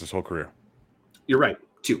 2 across his whole career. You're right,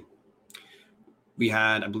 2. We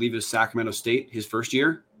had, I believe it was Sacramento State his first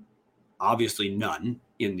year. Obviously none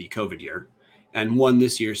in the COVID year. And 1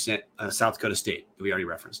 this year, South Dakota State, that we already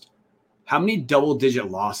referenced. How many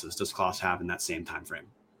double-digit losses does Kloss have in that same time frame?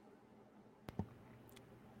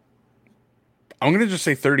 I'm going to just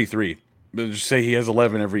say 33. Just say he has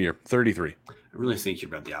 11 every year. 33. I really think you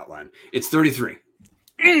read the outline. It's 33.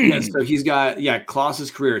 Yeah, so he's got,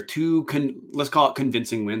 Kloss's career, 2, let's call it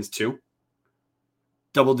convincing wins, 2.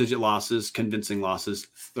 Double-digit losses, convincing losses,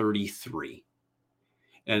 33.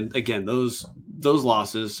 And again, those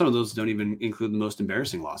losses, some of those don't even include the most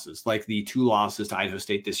embarrassing losses, like the 2 losses to Idaho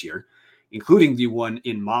State this year, including the one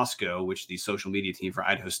in Moscow, which the social media team for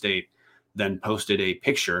Idaho State then posted a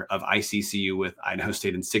picture of ICCU with Idaho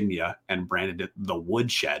State insignia and branded it the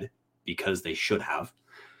Woodshed because they should have.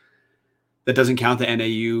 That doesn't count the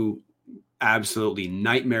NAU absolutely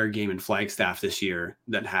nightmare game in Flagstaff this year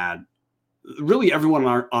that had really everyone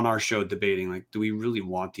on our show debating, like, do we really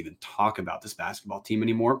want to even talk about this basketball team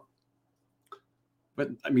anymore? But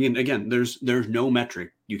I mean, again, there's no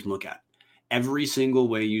metric you can look at. Every single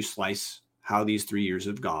way you slice how these 3 years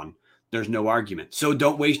have gone, there's no argument. So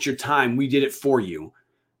don't waste your time. We did it for you.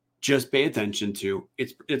 Just pay attention to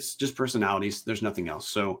it's just personalities. There's nothing else.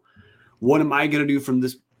 So what am I going to do from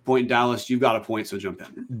this point, Dallas? You've got a point, so jump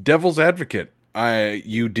in. Devil's advocate.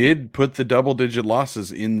 You did put the double-digit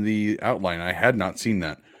losses in the outline. I had not seen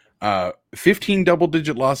that. 15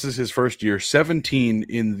 double-digit losses his first year, 17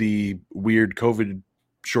 in the weird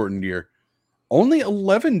COVID-shortened year. Only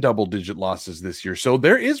 11 double-digit losses this year. So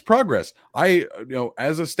there is progress. As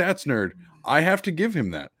a stats nerd, I have to give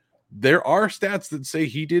him that. There are stats that say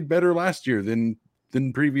he did better last year than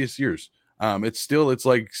previous years. It's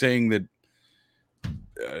like saying that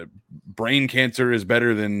brain cancer is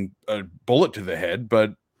better than a bullet to the head,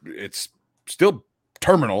 but it's still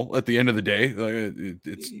terminal at the end of the day.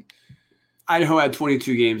 It's Idaho had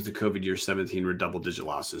 22 games. The COVID year, 17 were double-digit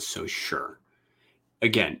losses. So sure.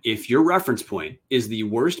 Again, if your reference point is the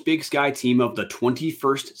worst Big Sky team of the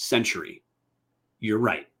 21st century, you're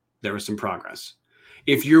right. There was some progress.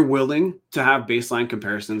 If you're willing to have baseline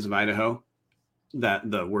comparisons of Idaho, that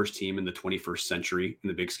the worst team in the 21st century in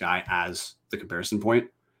the Big Sky as the comparison point,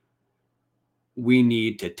 we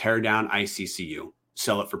need to tear down ICCU,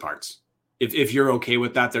 sell it for parts. If you're okay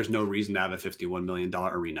with that, there's no reason to have a $51 million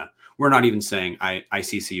arena. We're not even saying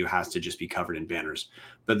ICCU has to just be covered in banners,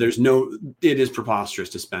 but it is preposterous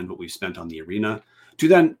to spend what we've spent on the arena to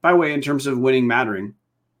then, by the way, in terms of winning mattering,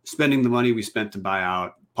 spending the money we spent to buy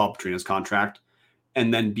out Paul Petrino's contract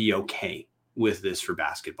and then be okay with this for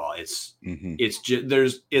basketball. It's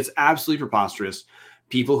absolutely preposterous.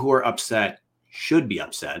 People who are upset should be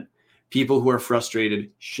upset. People who are frustrated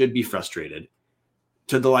should be frustrated.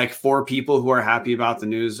 To the 4 people who are happy about the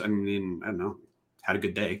news, I mean, I don't know, had a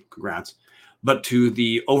good day, congrats. But to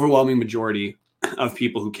the overwhelming majority of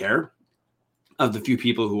people who care, of the few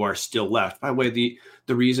people who are still left, by the way,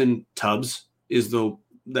 the reason Tubbs is the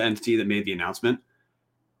entity that made the announcement,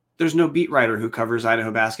 there's no beat writer who covers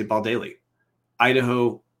Idaho basketball daily.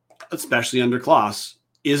 Idaho, especially under Kloss,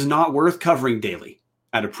 is not worth covering daily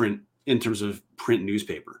in terms of print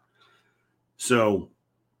newspaper. So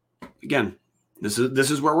again, this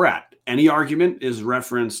is where we're at. Any argument has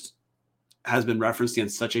been referenced in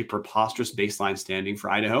such a preposterous baseline standing for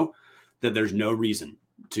Idaho that there's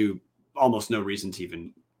almost no reason to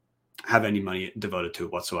even have any money devoted to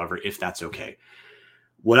it whatsoever, if that's okay.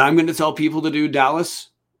 What I'm going to tell people to do, Dallas,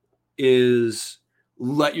 is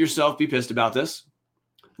let yourself be pissed about this.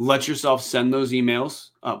 Let yourself send those emails.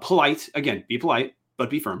 Be polite, but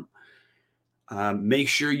be firm. Make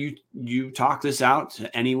sure you talk this out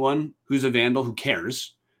to anyone who's a vandal who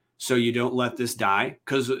cares, so you don't let this die,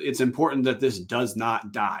 because it's important that this does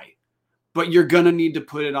not die. But you're going to need to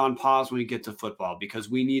put it on pause when we get to football, because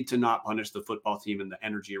we need to not punish the football team and the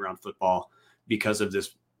energy around football because of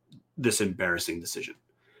this embarrassing decision.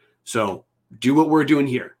 So do what we're doing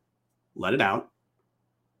here. Let it out.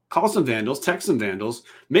 call some Vandals, text some Vandals,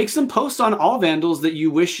 make some posts on all Vandals that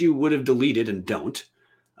you wish you would have deleted and don't.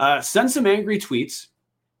 Send some angry tweets.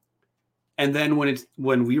 And then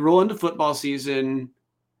when we roll into football season,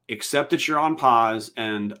 accept that you're on pause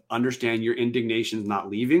and understand your indignation is not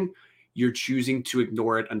leaving. You're choosing to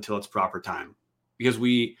ignore it until it's proper time. Because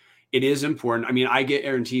it is important. I mean, I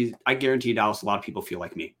guarantee Dallas, a lot of people feel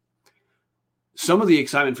like me. Some of the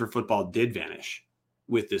excitement for football did vanish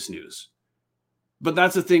with this news. But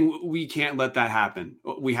that's the thing. We can't let that happen.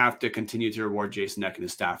 We have to continue to reward Jason Eck and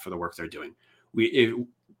his staff for the work they're doing.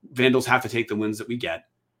 Vandals have to take the wins that we get.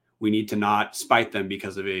 We need to not spite them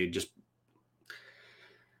because of a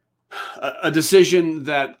decision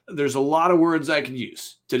that there's a lot of words I could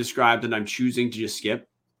use to describe that I'm choosing to just skip.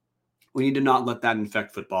 We need to not let that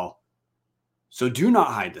infect football. So do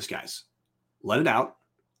not hide this, guys. Let it out.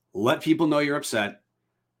 Let people know you're upset.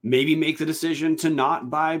 Maybe make the decision to not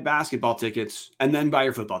buy basketball tickets and then buy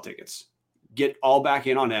your football tickets. Get all back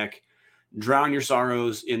in on Eck. Drown your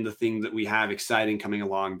sorrows in the thing that we have exciting coming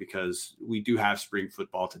along, because we do have spring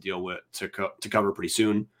football to deal with, to cover pretty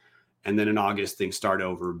soon. And then in August, things start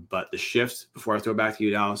over. But the shift, before I throw it back to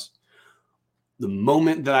you, Dallas, the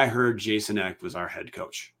moment that I heard Jason Eck was our head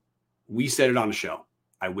coach, we said it on the show.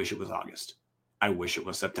 I wish it was August. I wish it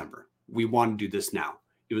was September. We want to do this now.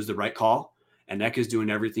 It was the right call. And Eck is doing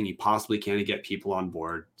everything he possibly can to get people on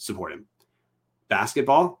board, support him.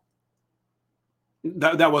 Basketball,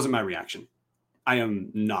 that wasn't my reaction. I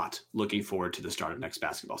am not looking forward to the start of next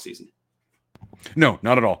basketball season. No,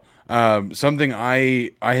 not at all. Something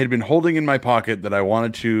I had been holding in my pocket that I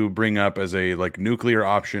wanted to bring up as a nuclear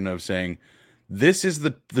option of saying, this is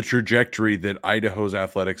the trajectory that Idaho's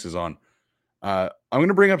athletics is on. I'm going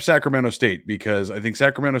to bring up Sacramento State because I think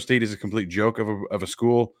Sacramento State is a complete joke of a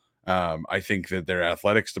school. I think that their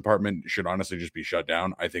athletics department should honestly just be shut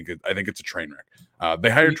down. I think it's a train wreck.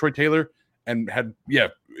 They hired Troy Taylor and had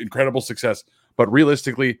incredible success, but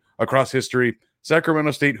realistically across history, Sacramento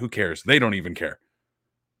State, who cares? They don't even care.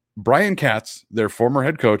 Brian Katz, their former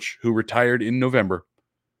head coach who retired in November,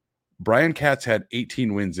 Brian Katz had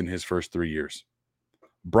 18 wins in his first 3 years.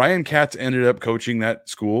 Brian Katz ended up coaching that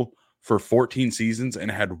school for 14 seasons and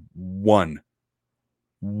had one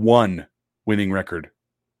winning record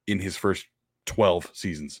in his first 12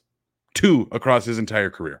 seasons. 2 across his entire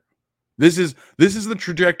career. This is the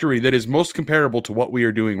trajectory that is most comparable to what we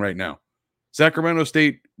are doing right now. Sacramento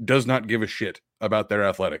State does not give a shit about their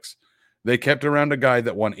athletics. They kept around a guy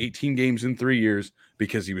that won 18 games in 3 years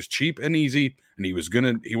because he was cheap and easy, and he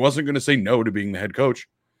wasn't gonna say no to being the head coach.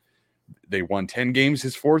 They won 10 games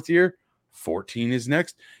his 4th year, 14 his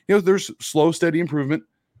next. There's slow, steady improvement,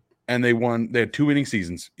 and they had 2 winning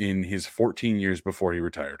seasons in his 14 years before he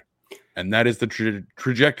retired. And that is the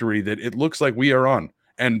trajectory that it looks like we are on.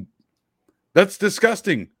 And that's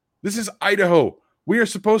disgusting. This is Idaho. We are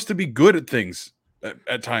supposed to be good at things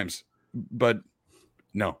at times, but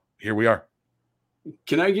no, here we are.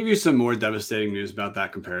 Can I give you some more devastating news about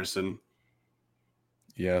that comparison?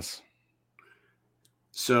 Yes.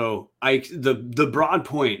 So the broad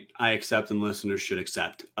point I accept and listeners should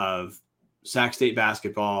accept of Sac State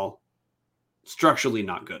basketball, structurally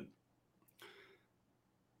not good.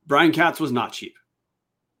 Brian Katz was not cheap.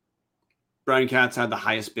 Brian Katz had the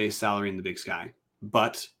highest base salary in the Big Sky.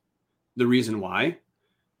 But the reason why,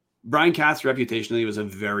 Brian Katz reputationally was a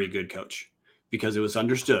very good coach because it was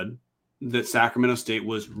understood that Sacramento State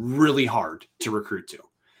was really hard to recruit to.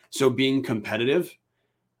 So being competitive,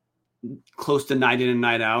 close to night in and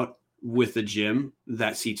night out with a gym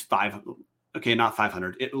that seats 500, okay, not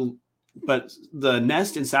 500, but the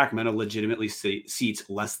Nest in Sacramento legitimately seats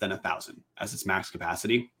less than 1,000 as its max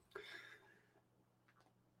capacity.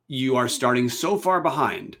 You are starting so far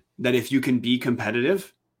behind that if you can be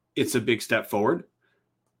competitive, it's a big step forward.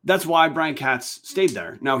 That's why Brian Katz stayed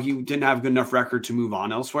there. Now, he didn't have a good enough record to move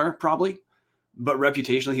on elsewhere, probably, but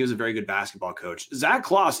reputationally, he was a very good basketball coach. Zach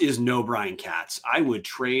Kloss is no Brian Katz. I would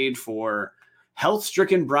trade for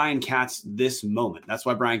health-stricken Brian Katz this moment. That's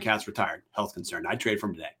why Brian Katz retired, health concerned. I'd trade for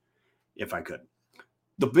him today if I could.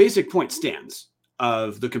 The basic point stands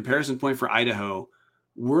of the comparison point for Idaho.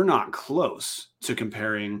 We're not close to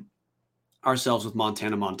comparing ourselves with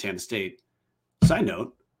Montana State. Side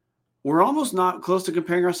note, we're almost not close to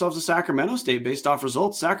comparing ourselves to Sacramento State based off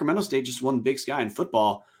results. Sacramento State just won the Big Sky in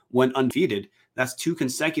football, went undefeated. That's 2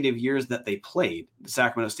 consecutive years that they played. The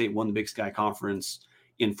Sacramento State won the Big Sky Conference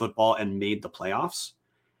in football and made the playoffs.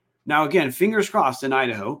 Now, again, fingers crossed in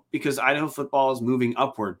Idaho because Idaho football is moving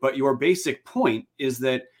upward. But your basic point is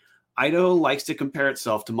that Idaho likes to compare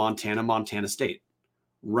itself to Montana State.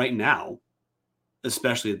 Right now,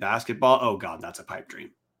 especially the basketball, oh God, that's a pipe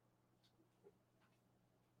dream.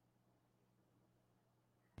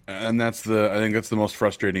 And I think that's the most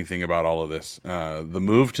frustrating thing about all of this. The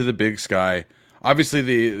move to the Big Sky, obviously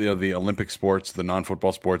the Olympic sports, the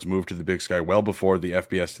non-football sports moved to the Big Sky well before the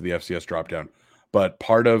FBS to the FCS dropped down. But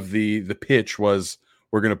part of the pitch was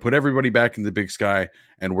we're going to put everybody back in the Big Sky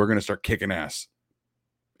and we're going to start kicking ass.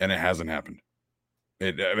 And it hasn't happened.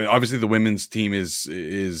 Obviously the women's team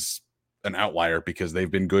is an outlier because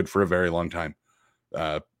they've been good for a very long time.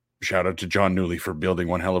 Shout out to John Newley for building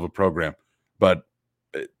one hell of a program. But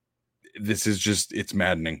this is just, it's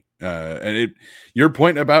maddening. Your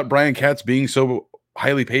point about Brian Katz being so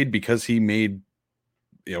highly paid because he made,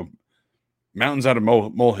 mountains out of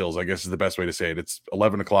molehills, I guess is the best way to say it. It's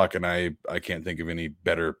 11 o'clock and I can't think of any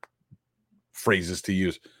better phrases to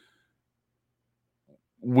use.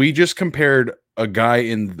 We just compared a guy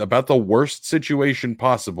in about the worst situation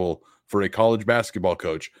possible for a college basketball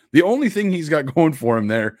coach. The only thing he's got going for him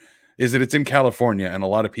there is that it's in California, and a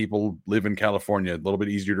lot of people live in California. A little bit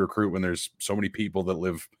easier to recruit when there's so many people that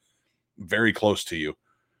live very close to you.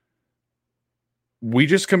 We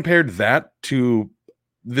just compared that to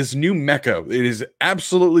this new Mecca. It is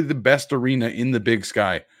absolutely the best arena in the Big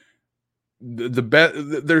Sky. The best.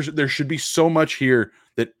 There should be so much here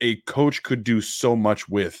that a coach could do so much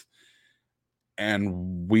with.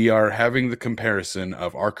 And we are having the comparison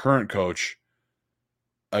of our current coach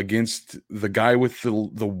against the guy with the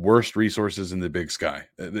worst resources in the Big Sky.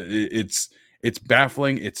 It's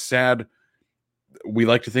baffling. It's sad. We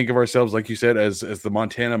like to think of ourselves, like you said, as the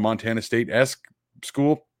Montana State-esque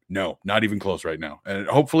school. No, not even close right now. And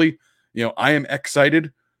hopefully, I am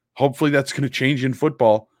excited. Hopefully that's going to change in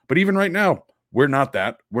football. But even right now, we're not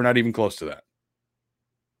that. We're not even close to that.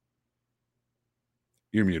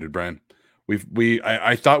 You're muted, Brian.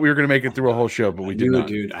 I thought we were going to make it through a whole show, but we did not.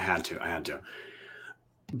 Dude, I had to.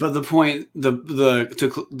 But the point,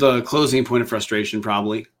 the closing point of frustration,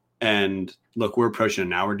 probably. And look, we're approaching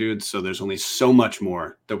an hour, dude. So there's only so much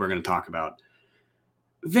more that we're going to talk about.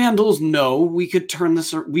 Vandals know we could turn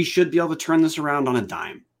this. We should be able to turn this around on a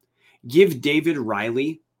dime. Give David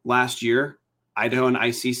Riley last year, Idaho and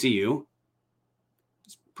ICCU,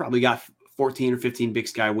 probably got 14 or 15 Big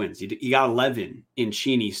Sky wins. He got 11 in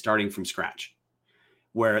Cheney starting from scratch,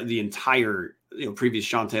 where the entire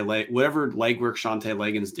previous whatever legwork Shante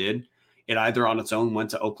Legans did, it either on its own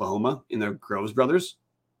went to Oklahoma in the Groves brothers,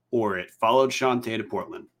 or it followed Shante to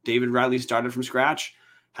Portland. David Riley started from scratch,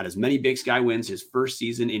 had as many Big Sky wins his first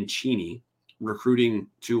season in Cheney, recruiting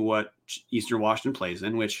to what Eastern Washington plays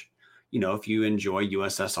in, which, if you enjoy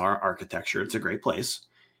USSR architecture, it's a great place.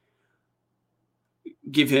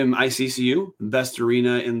 Give him ICCU, best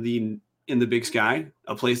arena in the Big Sky,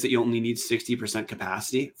 a place that you only need 60%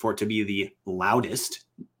 capacity for it to be the loudest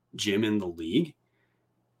gym in the league.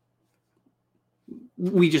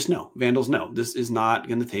 We just know, Vandals know, this is not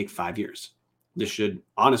going to take 5 years. This should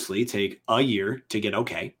honestly take a year to get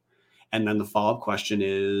okay. And then the follow-up question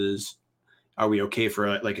is, are we okay for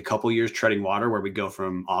a couple years treading water where we go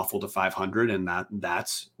from awful to 500 and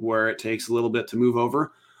that's where it takes a little bit to move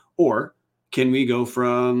over? Or can we go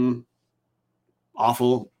from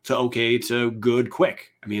awful to okay to good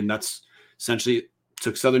quick? I mean, that's essentially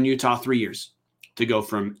took Southern Utah 3 years to go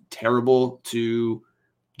from terrible to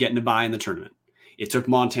getting to bye in the tournament. It took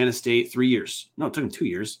Montana State 3 years. No, it took them 2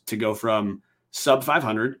 years to go from sub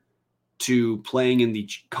 500 to playing in the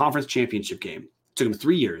conference championship game. It took them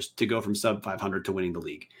 3 years to go from sub 500 to winning the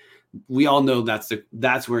league. We all know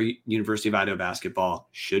that's where University of Idaho basketball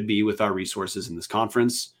should be with our resources in this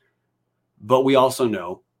conference. But we also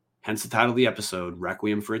know, hence the title of the episode,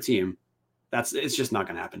 Requiem for a Team, it's just not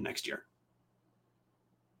going to happen next year.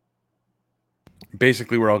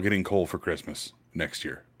 Basically, we're all getting coal for Christmas next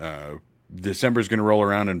year. December is going to roll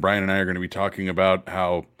around, and Brian and I are going to be talking about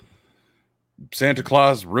how Santa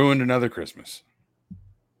Claus ruined another Christmas.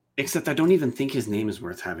 Except I don't even think his name is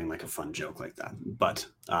worth having a fun joke like that. But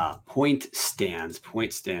point stands.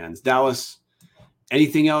 Dallas,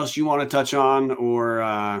 anything else you want to touch on,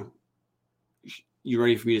 or you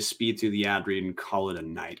ready for me to speed through the ad read and call it a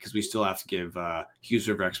night? Because we still have to give Hughes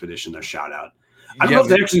River Expedition their shout out. I don't know if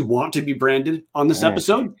they actually want to be branded on this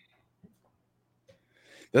episode.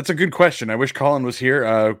 That's a good question. I wish Colin was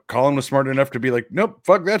here. Colin was smart enough to be like, nope,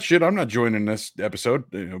 fuck that shit. I'm not joining this episode.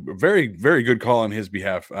 Very, very good call on his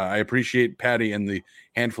behalf. I appreciate Patty and the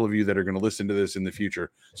handful of you that are going to listen to this in the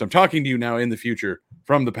future. So I'm talking to you now in the future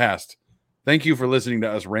from the past. Thank you for listening to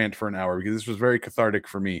us rant for an hour, because this was very cathartic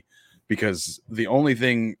for me, because the only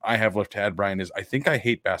thing I have left to add, Brian, is I think I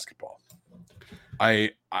hate basketball.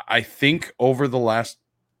 I think over the last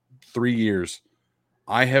 3 years,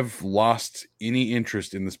 I have lost any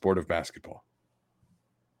interest in the sport of basketball.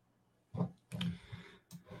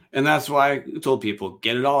 And that's why I told people,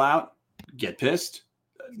 get it all out, get pissed.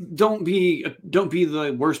 Don't be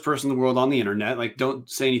the worst person in the world on the internet. Like, don't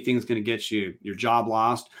say anything that's going to get you your job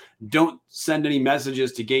lost. Don't send any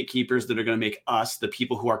messages to gatekeepers that are going to make us, the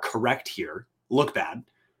people who are correct here, look bad.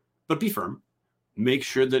 But be firm. Make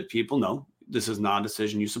sure that people know this is not a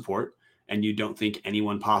decision you support and you don't think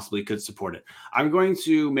anyone possibly could support it. I'm going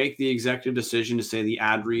to make the executive decision to say the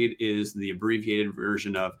ad read is the abbreviated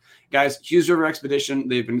version of, guys, Hughes River Expedition.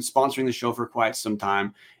 They've been sponsoring the show for quite some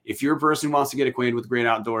time. If you're a person who wants to get acquainted with great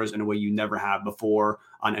outdoors in a way you never have before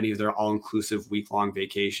on any of their all-inclusive week-long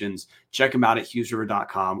vacations, check them out at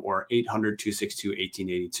hughesriver.com or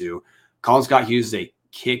 800-262-1882. Colin Scott Hughes is a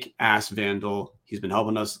kick-ass vandal. He's been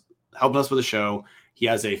helping us with the show. He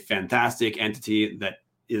has a fantastic entity that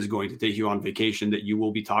is going to take you on vacation that you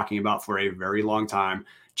will be talking about for a very long time.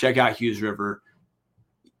 Check out Hughes River,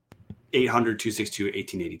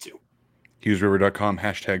 800-262-1882. HughesRiver.com,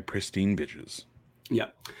 #pristine bitches. Yeah.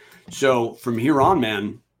 So from here on,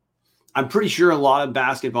 man, I'm pretty sure a lot of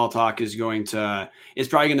basketball talk is probably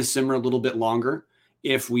going to simmer a little bit longer.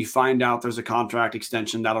 If we find out there's a contract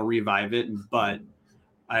extension, that'll revive it. But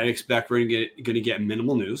I expect we're going to get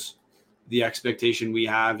minimal news. The expectation we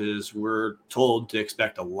have is we're told to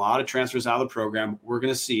expect a lot of transfers out of the program. We're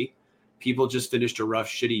going to see. People just finished a rough,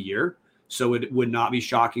 shitty year. So it would not be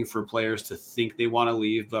shocking for players to think they want to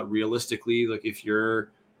leave. But realistically, like if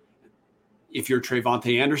you're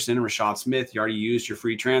Trayvonte Anderson and Rashad Smith, you already used your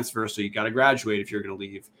free transfer, so you got to graduate if you're going to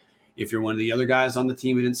leave. If you're one of the other guys on the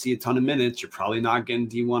team who didn't see a ton of minutes, you're probably not getting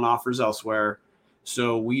D1 offers elsewhere.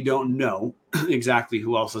 So we don't know exactly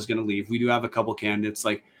who else is going to leave. We do have a couple candidates.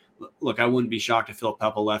 Like, look, I wouldn't be shocked if Phil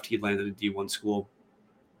Pepple left. He'd landed a D1 school.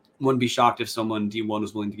 Wouldn't be shocked if someone D1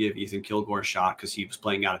 was willing to give Ethan Kilgore a shot because he was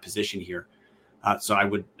playing out of position here. So I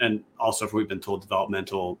would, and also if we've been told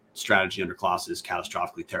developmental strategy under Klaus is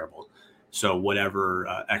catastrophically terrible. So whatever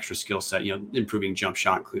extra skill set, improving jump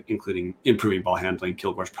shot, including improving ball handling,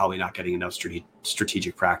 Kilgore's probably not getting enough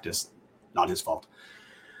strategic practice. Not his fault.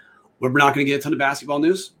 We're not going to get a ton of basketball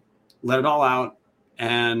news. Let it all out.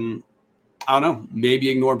 And I don't know, maybe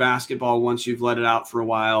ignore basketball once you've let it out for a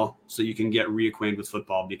while so you can get reacquainted with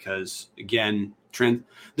football because, again,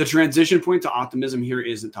 the transition point to optimism here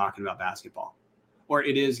isn't talking about basketball. Or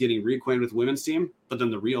it is getting reacquainted with women's team, but then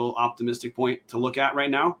the real optimistic point to look at right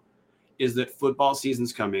now is that football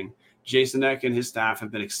season's coming. Jason Eck and his staff have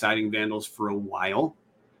been exciting vandals for a while.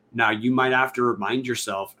 Now, you might have to remind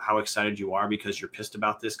yourself how excited you are because you're pissed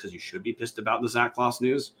about this because you should be pissed about the Zach Klaus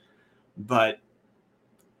news. But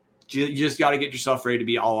you just got to get yourself ready to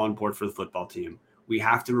be all on board for the football team. We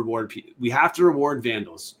have to reward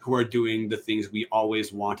vandals who are doing the things we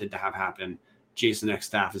always wanted to have happen. Jason Eck's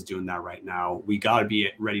staff is doing that right now. We got to be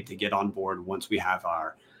ready to get on board once we have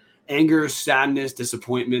our anger, sadness,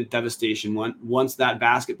 disappointment, devastation. Once that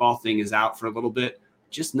basketball thing is out for a little bit,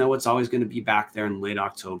 just know it's always going to be back there in late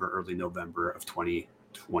October, early November of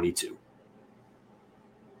 2022.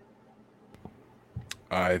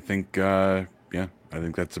 I think, I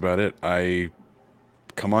think that's about it.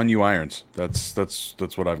 Come on, you Irons. That's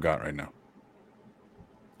what I've got right now.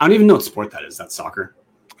 I don't even know what sport that is. That's soccer.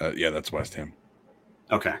 Yeah, that's West Ham.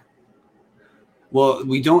 Okay. Well,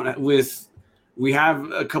 we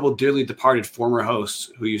have a couple dearly departed former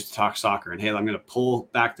hosts who used to talk soccer. And hey, I'm going to pull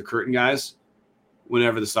back the curtain, guys.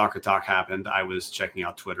 Whenever the soccer talk happened, I was checking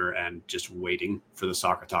out Twitter and just waiting for the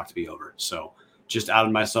soccer talk to be over. So just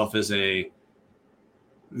outed myself as a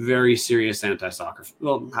very serious anti-soccer.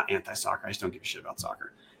 Well, not anti-soccer. I just don't give a shit about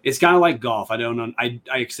soccer. It's kind of like golf. I don't know. I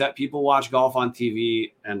accept people watch golf on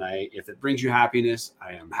TV, and if it brings you happiness,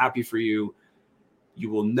 I am happy for you. You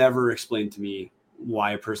will never explain to me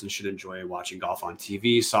why a person should enjoy watching golf on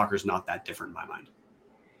TV. Soccer's not that different in my mind.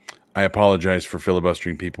 I apologize for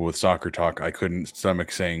filibustering people with soccer talk. I couldn't stomach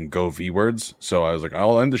saying go V words, so I was like,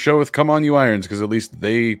 I'll end the show with come on, you Irons, because at least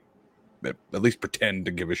they pretend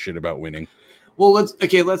to give a shit about winning. Well,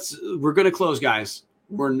 we're going to close, guys.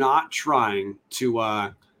 We're not trying to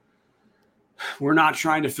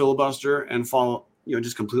filibuster and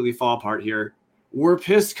just completely fall apart here. We're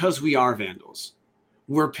pissed because we are vandals.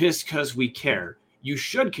 We're pissed because we care. You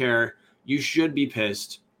should care. You should be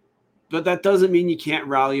pissed. But that doesn't mean you can't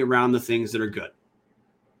rally around the things that are good.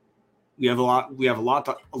 We have a lot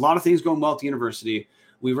of things going well at the university.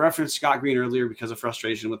 We referenced Scott Green earlier because of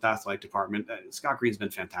frustration with the athletic department. Scott Green's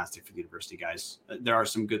been fantastic for the university, guys. There are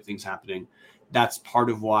some good things happening. That's part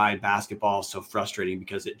of why basketball is so frustrating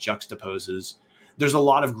because it juxtaposes. There's a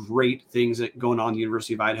lot of great things that going on at the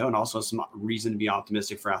University of Idaho and also some reason to be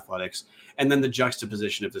optimistic for athletics. And then the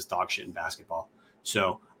juxtaposition of this dog shit in basketball.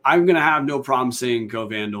 So I'm going to have no problem saying go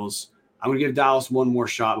Vandals. I'm going to give Dallas one more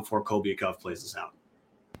shot before Kobiakov plays us out.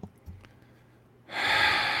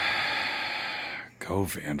 Go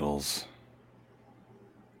Vandals.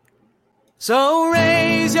 So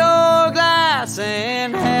raise your glass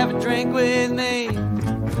and have a drink with me.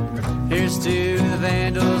 Here's to the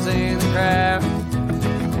Vandals in the crowd.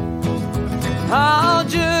 All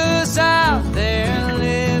just out there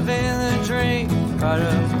living the dream. Right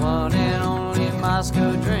up one and only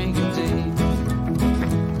Moscow drink.